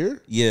wings here?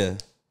 Yeah.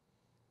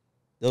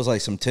 There was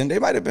like some they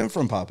might have been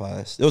from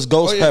Popeyes. It was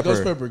Ghost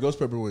Pepper. Ghost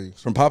pepper wings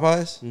From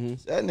Popeyes?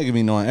 That nigga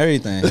be knowing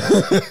everything.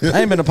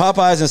 I ain't been to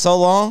Popeyes in so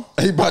long.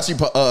 He brought you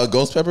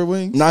ghost pepper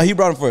wings? Nah, he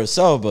brought them for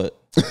himself, but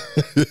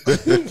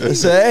I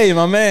said, hey,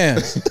 my man.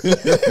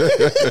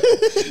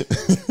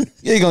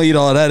 You ain't gonna eat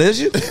all of that, is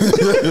you?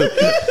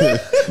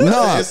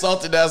 No.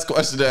 Insulting ass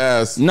question to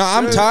ask. No,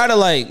 I'm tired of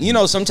like, you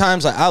know,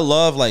 sometimes like I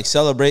love like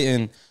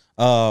celebrating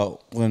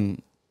when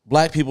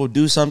black people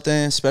do something,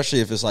 especially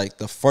if it's like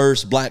the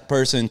first black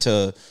person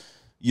to,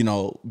 you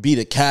know, be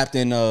the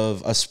captain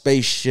of a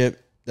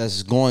spaceship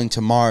that's going to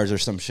Mars or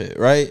some shit,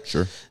 right?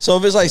 Sure. So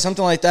if it's like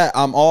something like that,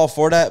 I'm all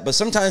for that. But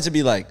sometimes it'd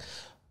be like,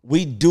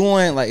 we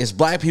doing like it's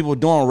black people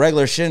doing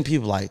regular shit and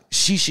people like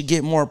she should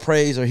get more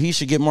praise or he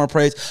should get more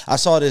praise. I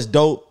saw this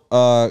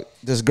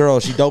this girl,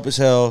 she dope as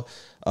hell.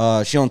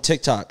 She on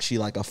TikTok, she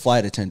like a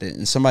flight attendant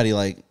and somebody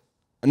like,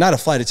 not a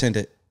flight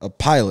attendant, a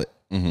pilot.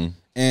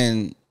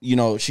 And you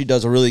know, she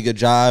does a really good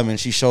job and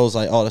she shows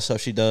like all the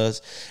stuff she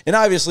does. And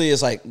obviously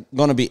it's like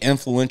going to be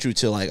influential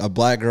to like a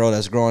black girl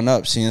that's growing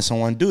up seeing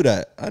someone do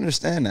that. I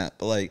understand that.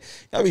 But like,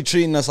 y'all be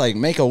treating us like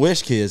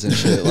Make-A-Wish kids and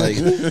shit. Like,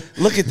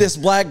 look at this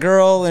black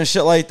girl and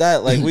shit like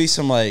that. Like we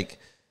some like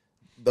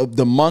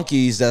the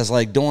monkeys that's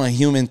like doing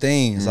human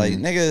things. Like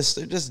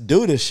niggas just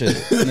do this shit.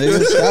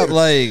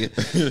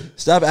 Niggas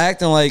stop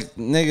acting like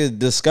nigga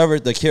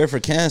discovered the cure for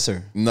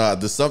cancer. Nah,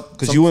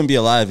 because you wouldn't be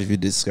alive if you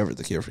discovered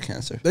the cure for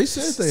cancer. They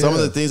said some of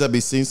the things I be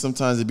seeing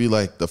sometimes it'd be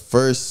like the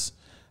first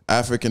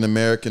African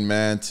American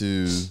man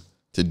to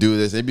do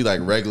this. It'd be like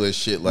regular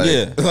shit. Like,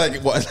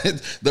 like what?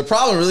 The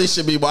problem really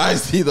should be why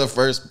is he the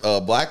first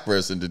black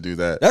person to do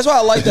that? That's why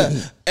I like that.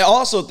 And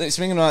also,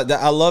 speaking of that,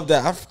 I love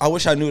that. I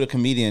wish I knew the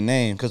comedian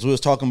name because we was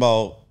talking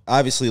about,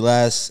 obviously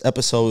last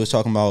episode we was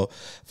talking about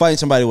fighting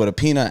somebody with a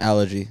peanut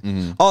allergy.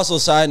 Also,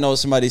 side note,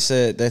 somebody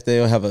said that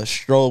they'll have a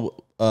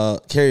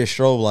carry a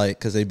strobe light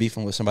because they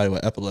beefing with somebody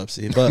with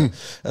epilepsy. But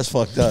that's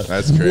fucked up.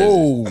 That's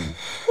crazy.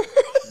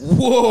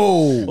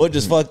 Whoa. What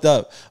just fucked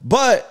up.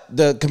 But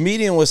the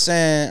comedian was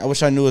saying, I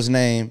wish I knew his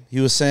name. He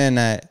was saying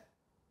that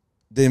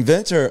the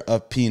inventor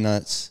of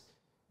peanut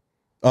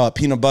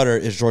butter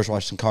is George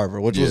Washington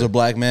Carver, which was a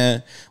black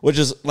man, which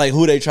is like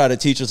who they try to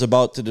teach us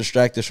about to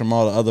distract us from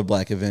all the other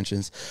black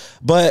inventions.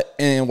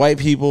 And white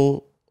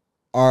people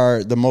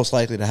are the most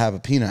likely to have a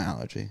peanut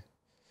allergy.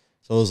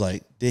 So it was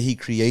like, did he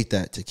create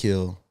that to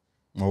kill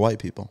more white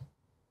people?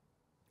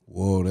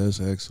 Whoa,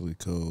 that's actually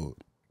cold.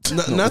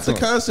 Not the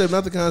concept,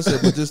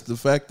 but just the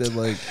fact that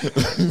like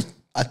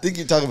I think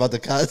you're talking about the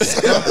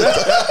concept.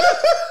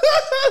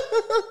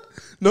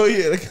 No,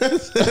 yeah, the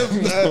concept.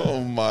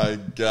 Oh my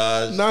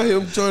gosh! Not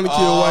him trying to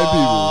kill white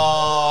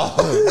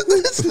people.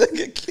 This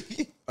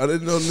nigga. I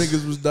didn't know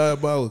niggas was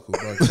diabolical.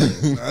 I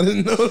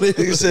didn't know that.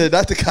 Nigga said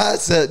not the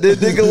concept. Then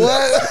nigga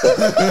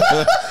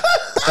what?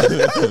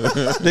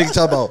 Nigga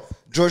talk about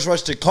George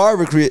Washington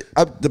Carver create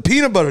the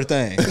peanut butter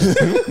thing.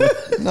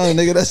 No,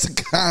 nigga, that's the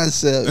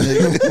concept,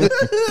 nigga.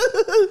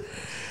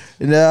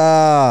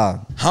 Nah.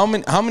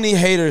 How many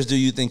haters do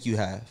you think you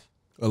have?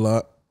 A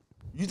lot.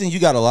 You think you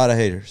got a lot of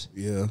haters?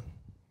 Yeah.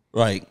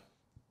 Like,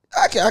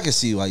 I can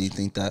see why you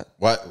think that.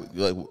 Why?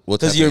 Like,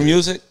 what's because your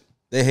music,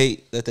 they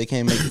hate that they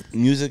can't make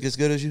music as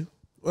good as you.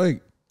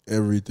 Like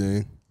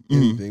everything,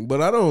 anything.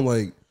 But I don't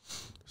like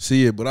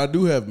see it. But I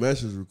do have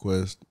message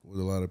requests with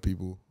a lot of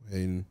people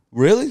hating.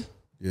 Really?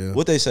 Yeah.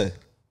 What they say?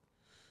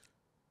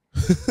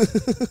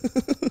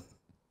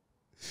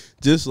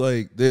 Just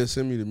like they'll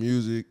send me the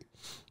music,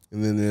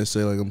 and then they'll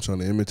say like I'm trying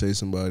to imitate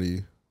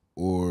somebody,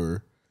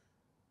 or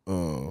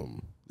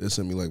they'll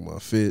send me like my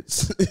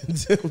fits.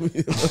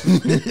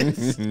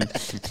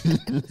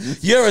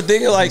 You ever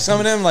think of like some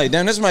of them like,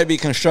 damn, this might be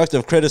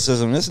constructive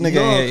criticism. This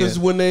nigga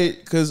ain't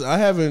because I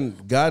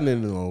haven't gotten it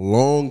in a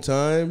long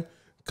time.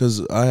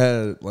 Because I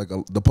had like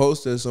the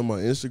post that's on my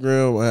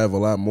Instagram, I have a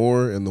lot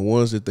more, and the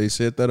ones that they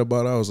said that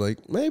about, I was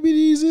like, maybe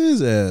these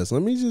is ass.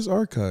 Let me just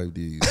archive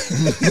these.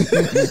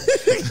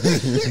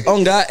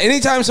 Oh God!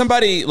 Anytime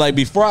somebody like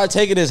before I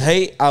take it as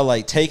hate, I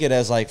like take it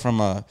as like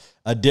from a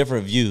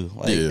different view.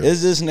 Like,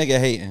 is this nigga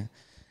hating?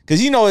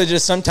 Because you know, it's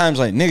just sometimes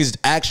like niggas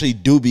actually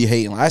do be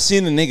hating. Like, I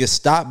seen a nigga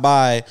stop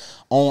by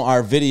on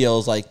our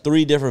videos, like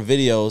 3 different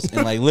videos,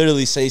 and like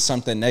literally say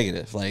something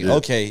negative. Like,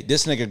 okay,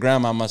 this nigga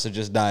grandma must have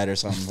just died or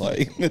something.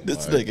 Like,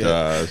 this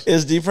nigga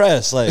is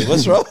depressed. Like,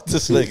 what's wrong with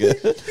this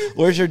nigga?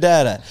 Where's your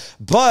dad at?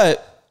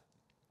 But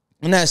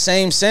in that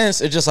same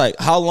sense, it's just like,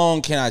 how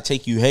long can I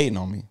take you hating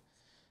on me?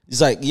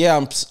 It's like,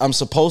 yeah, I'm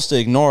supposed to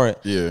ignore it.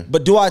 Yeah.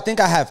 But do I think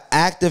I have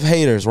active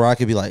haters where I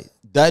could be like,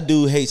 that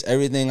dude hates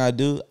everything I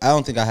do? I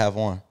don't think I have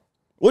one.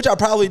 Which I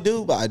probably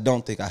do, but I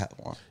don't think I have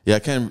one. Yeah, I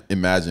can't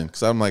imagine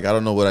because I'm like, I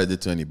don't know what I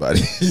did to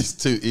anybody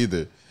too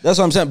either. That's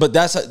what I'm saying. But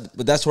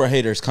that's where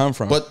haters come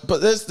from. But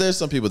there's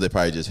some people that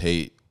probably just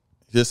hate.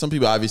 There's some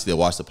people obviously that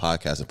watch the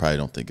podcast and probably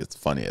don't think it's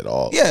funny at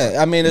all. Yeah,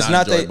 I mean, it's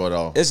not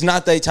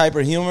they type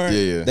of humor.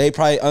 Yeah. They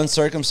probably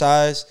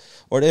uncircumcised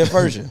or they a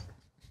virgin.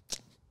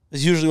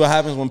 It's usually what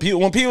happens when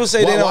people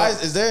say they don't.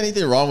 Is there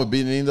anything wrong with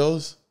beating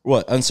those?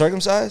 What,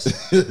 uncircumcised?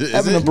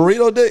 Having a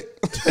burrito dick?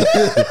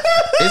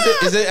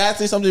 Is it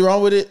actually something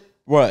wrong with it?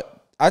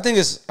 What? I think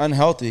it's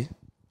unhealthy.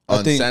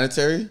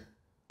 Unsanitary?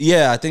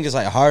 Yeah, I think it's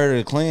like harder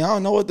to clean. I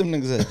don't know what them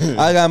niggas say.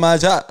 I got my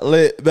top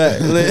lit back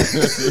lit.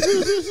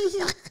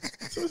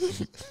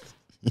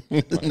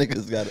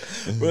 Niggas got it.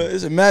 Bro,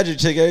 it's a magic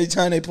trick every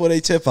time they pull their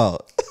tip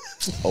out.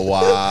 Oh,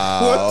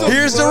 wow.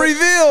 Here's the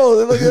reveal.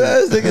 Look at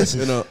that. Niggas.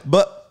 You know,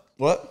 But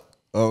what?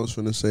 I was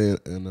finna say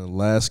an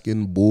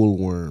Alaskan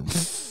bullworm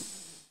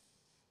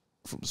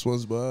from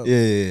SpongeBob.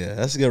 Yeah.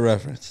 That's a good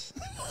reference.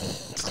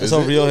 It's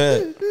over your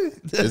head.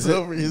 Is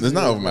it? It's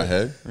not over my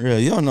head. Yeah,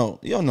 you don't know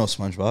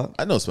SpongeBob.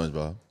 I know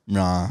SpongeBob.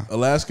 Nah.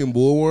 Alaskan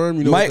bullworm.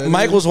 You know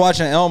Mike was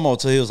watching Elmo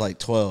till he was like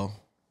 12.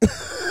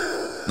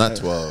 Not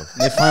 12.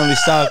 They finally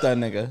stopped that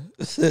nigga.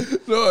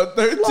 No,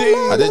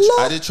 13. I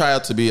did try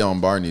out to be on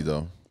Barney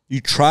though.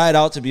 You tried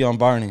out to be on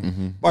Barney.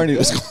 Barney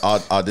was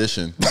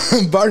Audition.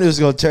 Barney was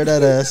gonna tear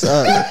that ass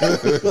up.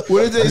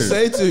 What did they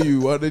say to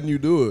you? Why didn't you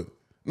do it?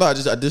 No, I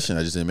just auditioned.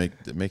 I just didn't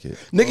make it.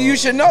 Nigga, you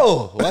should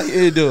know. Why you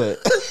didn't do it?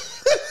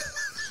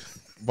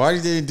 Barney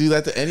didn't do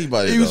that to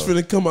anybody. He was though.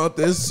 finna come out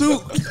there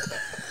suit.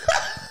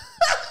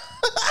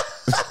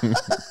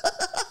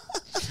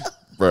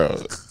 Bro.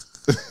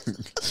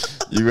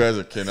 You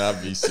guys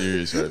cannot be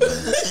serious right now.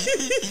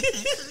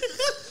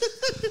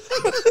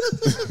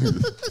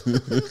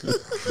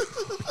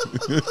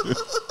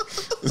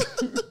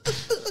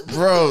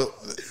 Bro.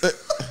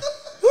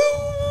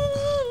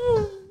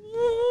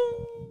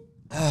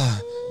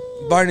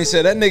 Barney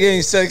said, that nigga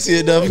ain't sexy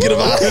enough. Get him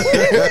out of here.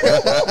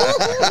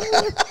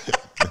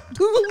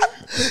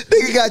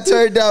 Nigga got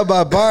turned down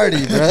by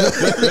Barney, bro.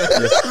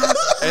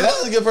 Hey,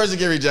 that's a good person to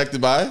get rejected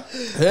by.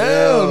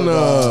 Hell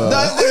no.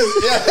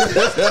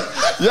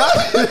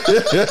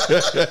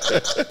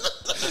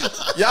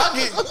 Y'all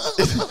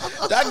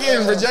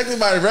getting rejected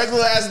by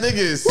regular ass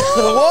niggas.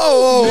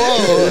 Whoa.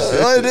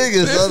 What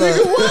niggas? This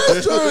nigga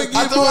was trying to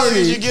I get thought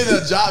money. you get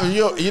a job and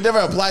you never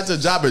applied to a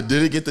job but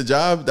didn't get the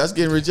job. That's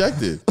getting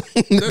rejected.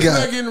 That's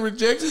not getting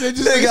rejected. They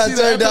just They got see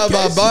the turned down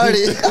by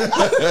Barney.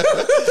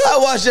 application. I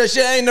watched that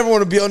shit. I ain't never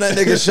want to be on that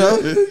nigga show.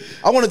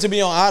 I wanted to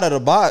be on Out of the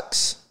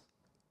Box.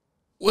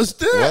 What's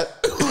that?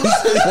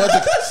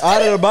 What?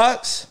 Out of the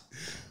Box.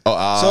 Oh,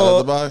 out of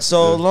the box.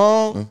 So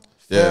long.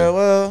 Yeah.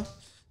 Farewell.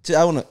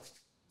 I want to.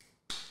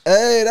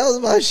 Hey, that was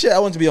my shit. I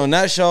wanted to be on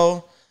that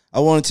show. I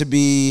wanted to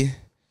be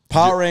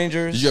Power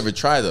Rangers. Did you ever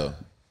try though?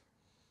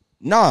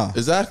 Nah.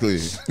 Exactly.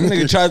 That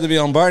nigga tried to be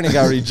on Barney,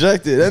 got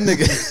rejected. That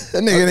nigga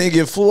didn't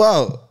get flew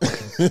out.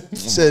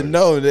 Said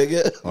no,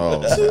 nigga. Oh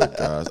my gosh.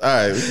 All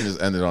right, we can just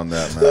end it on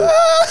that, man.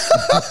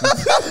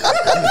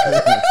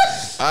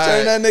 All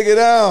Turn right. that nigga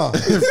down.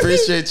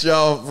 Appreciate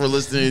y'all for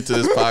listening to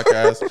this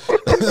podcast.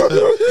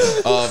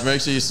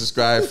 Make sure you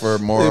subscribe for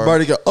more. Hey,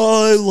 Barney go,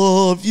 I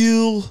love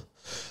you.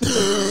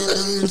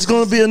 It's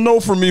gonna be a no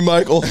for me,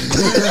 Michael. All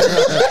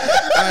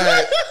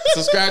right.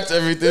 Subscribe to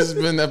everything. This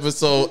has been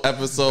episode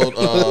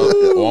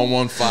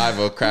 115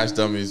 of Crash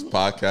Dummies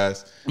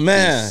podcast.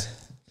 Man,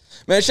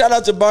 shout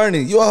out to Barney.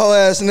 You a whole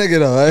ass nigga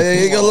though. I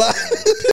ain't gonna lie.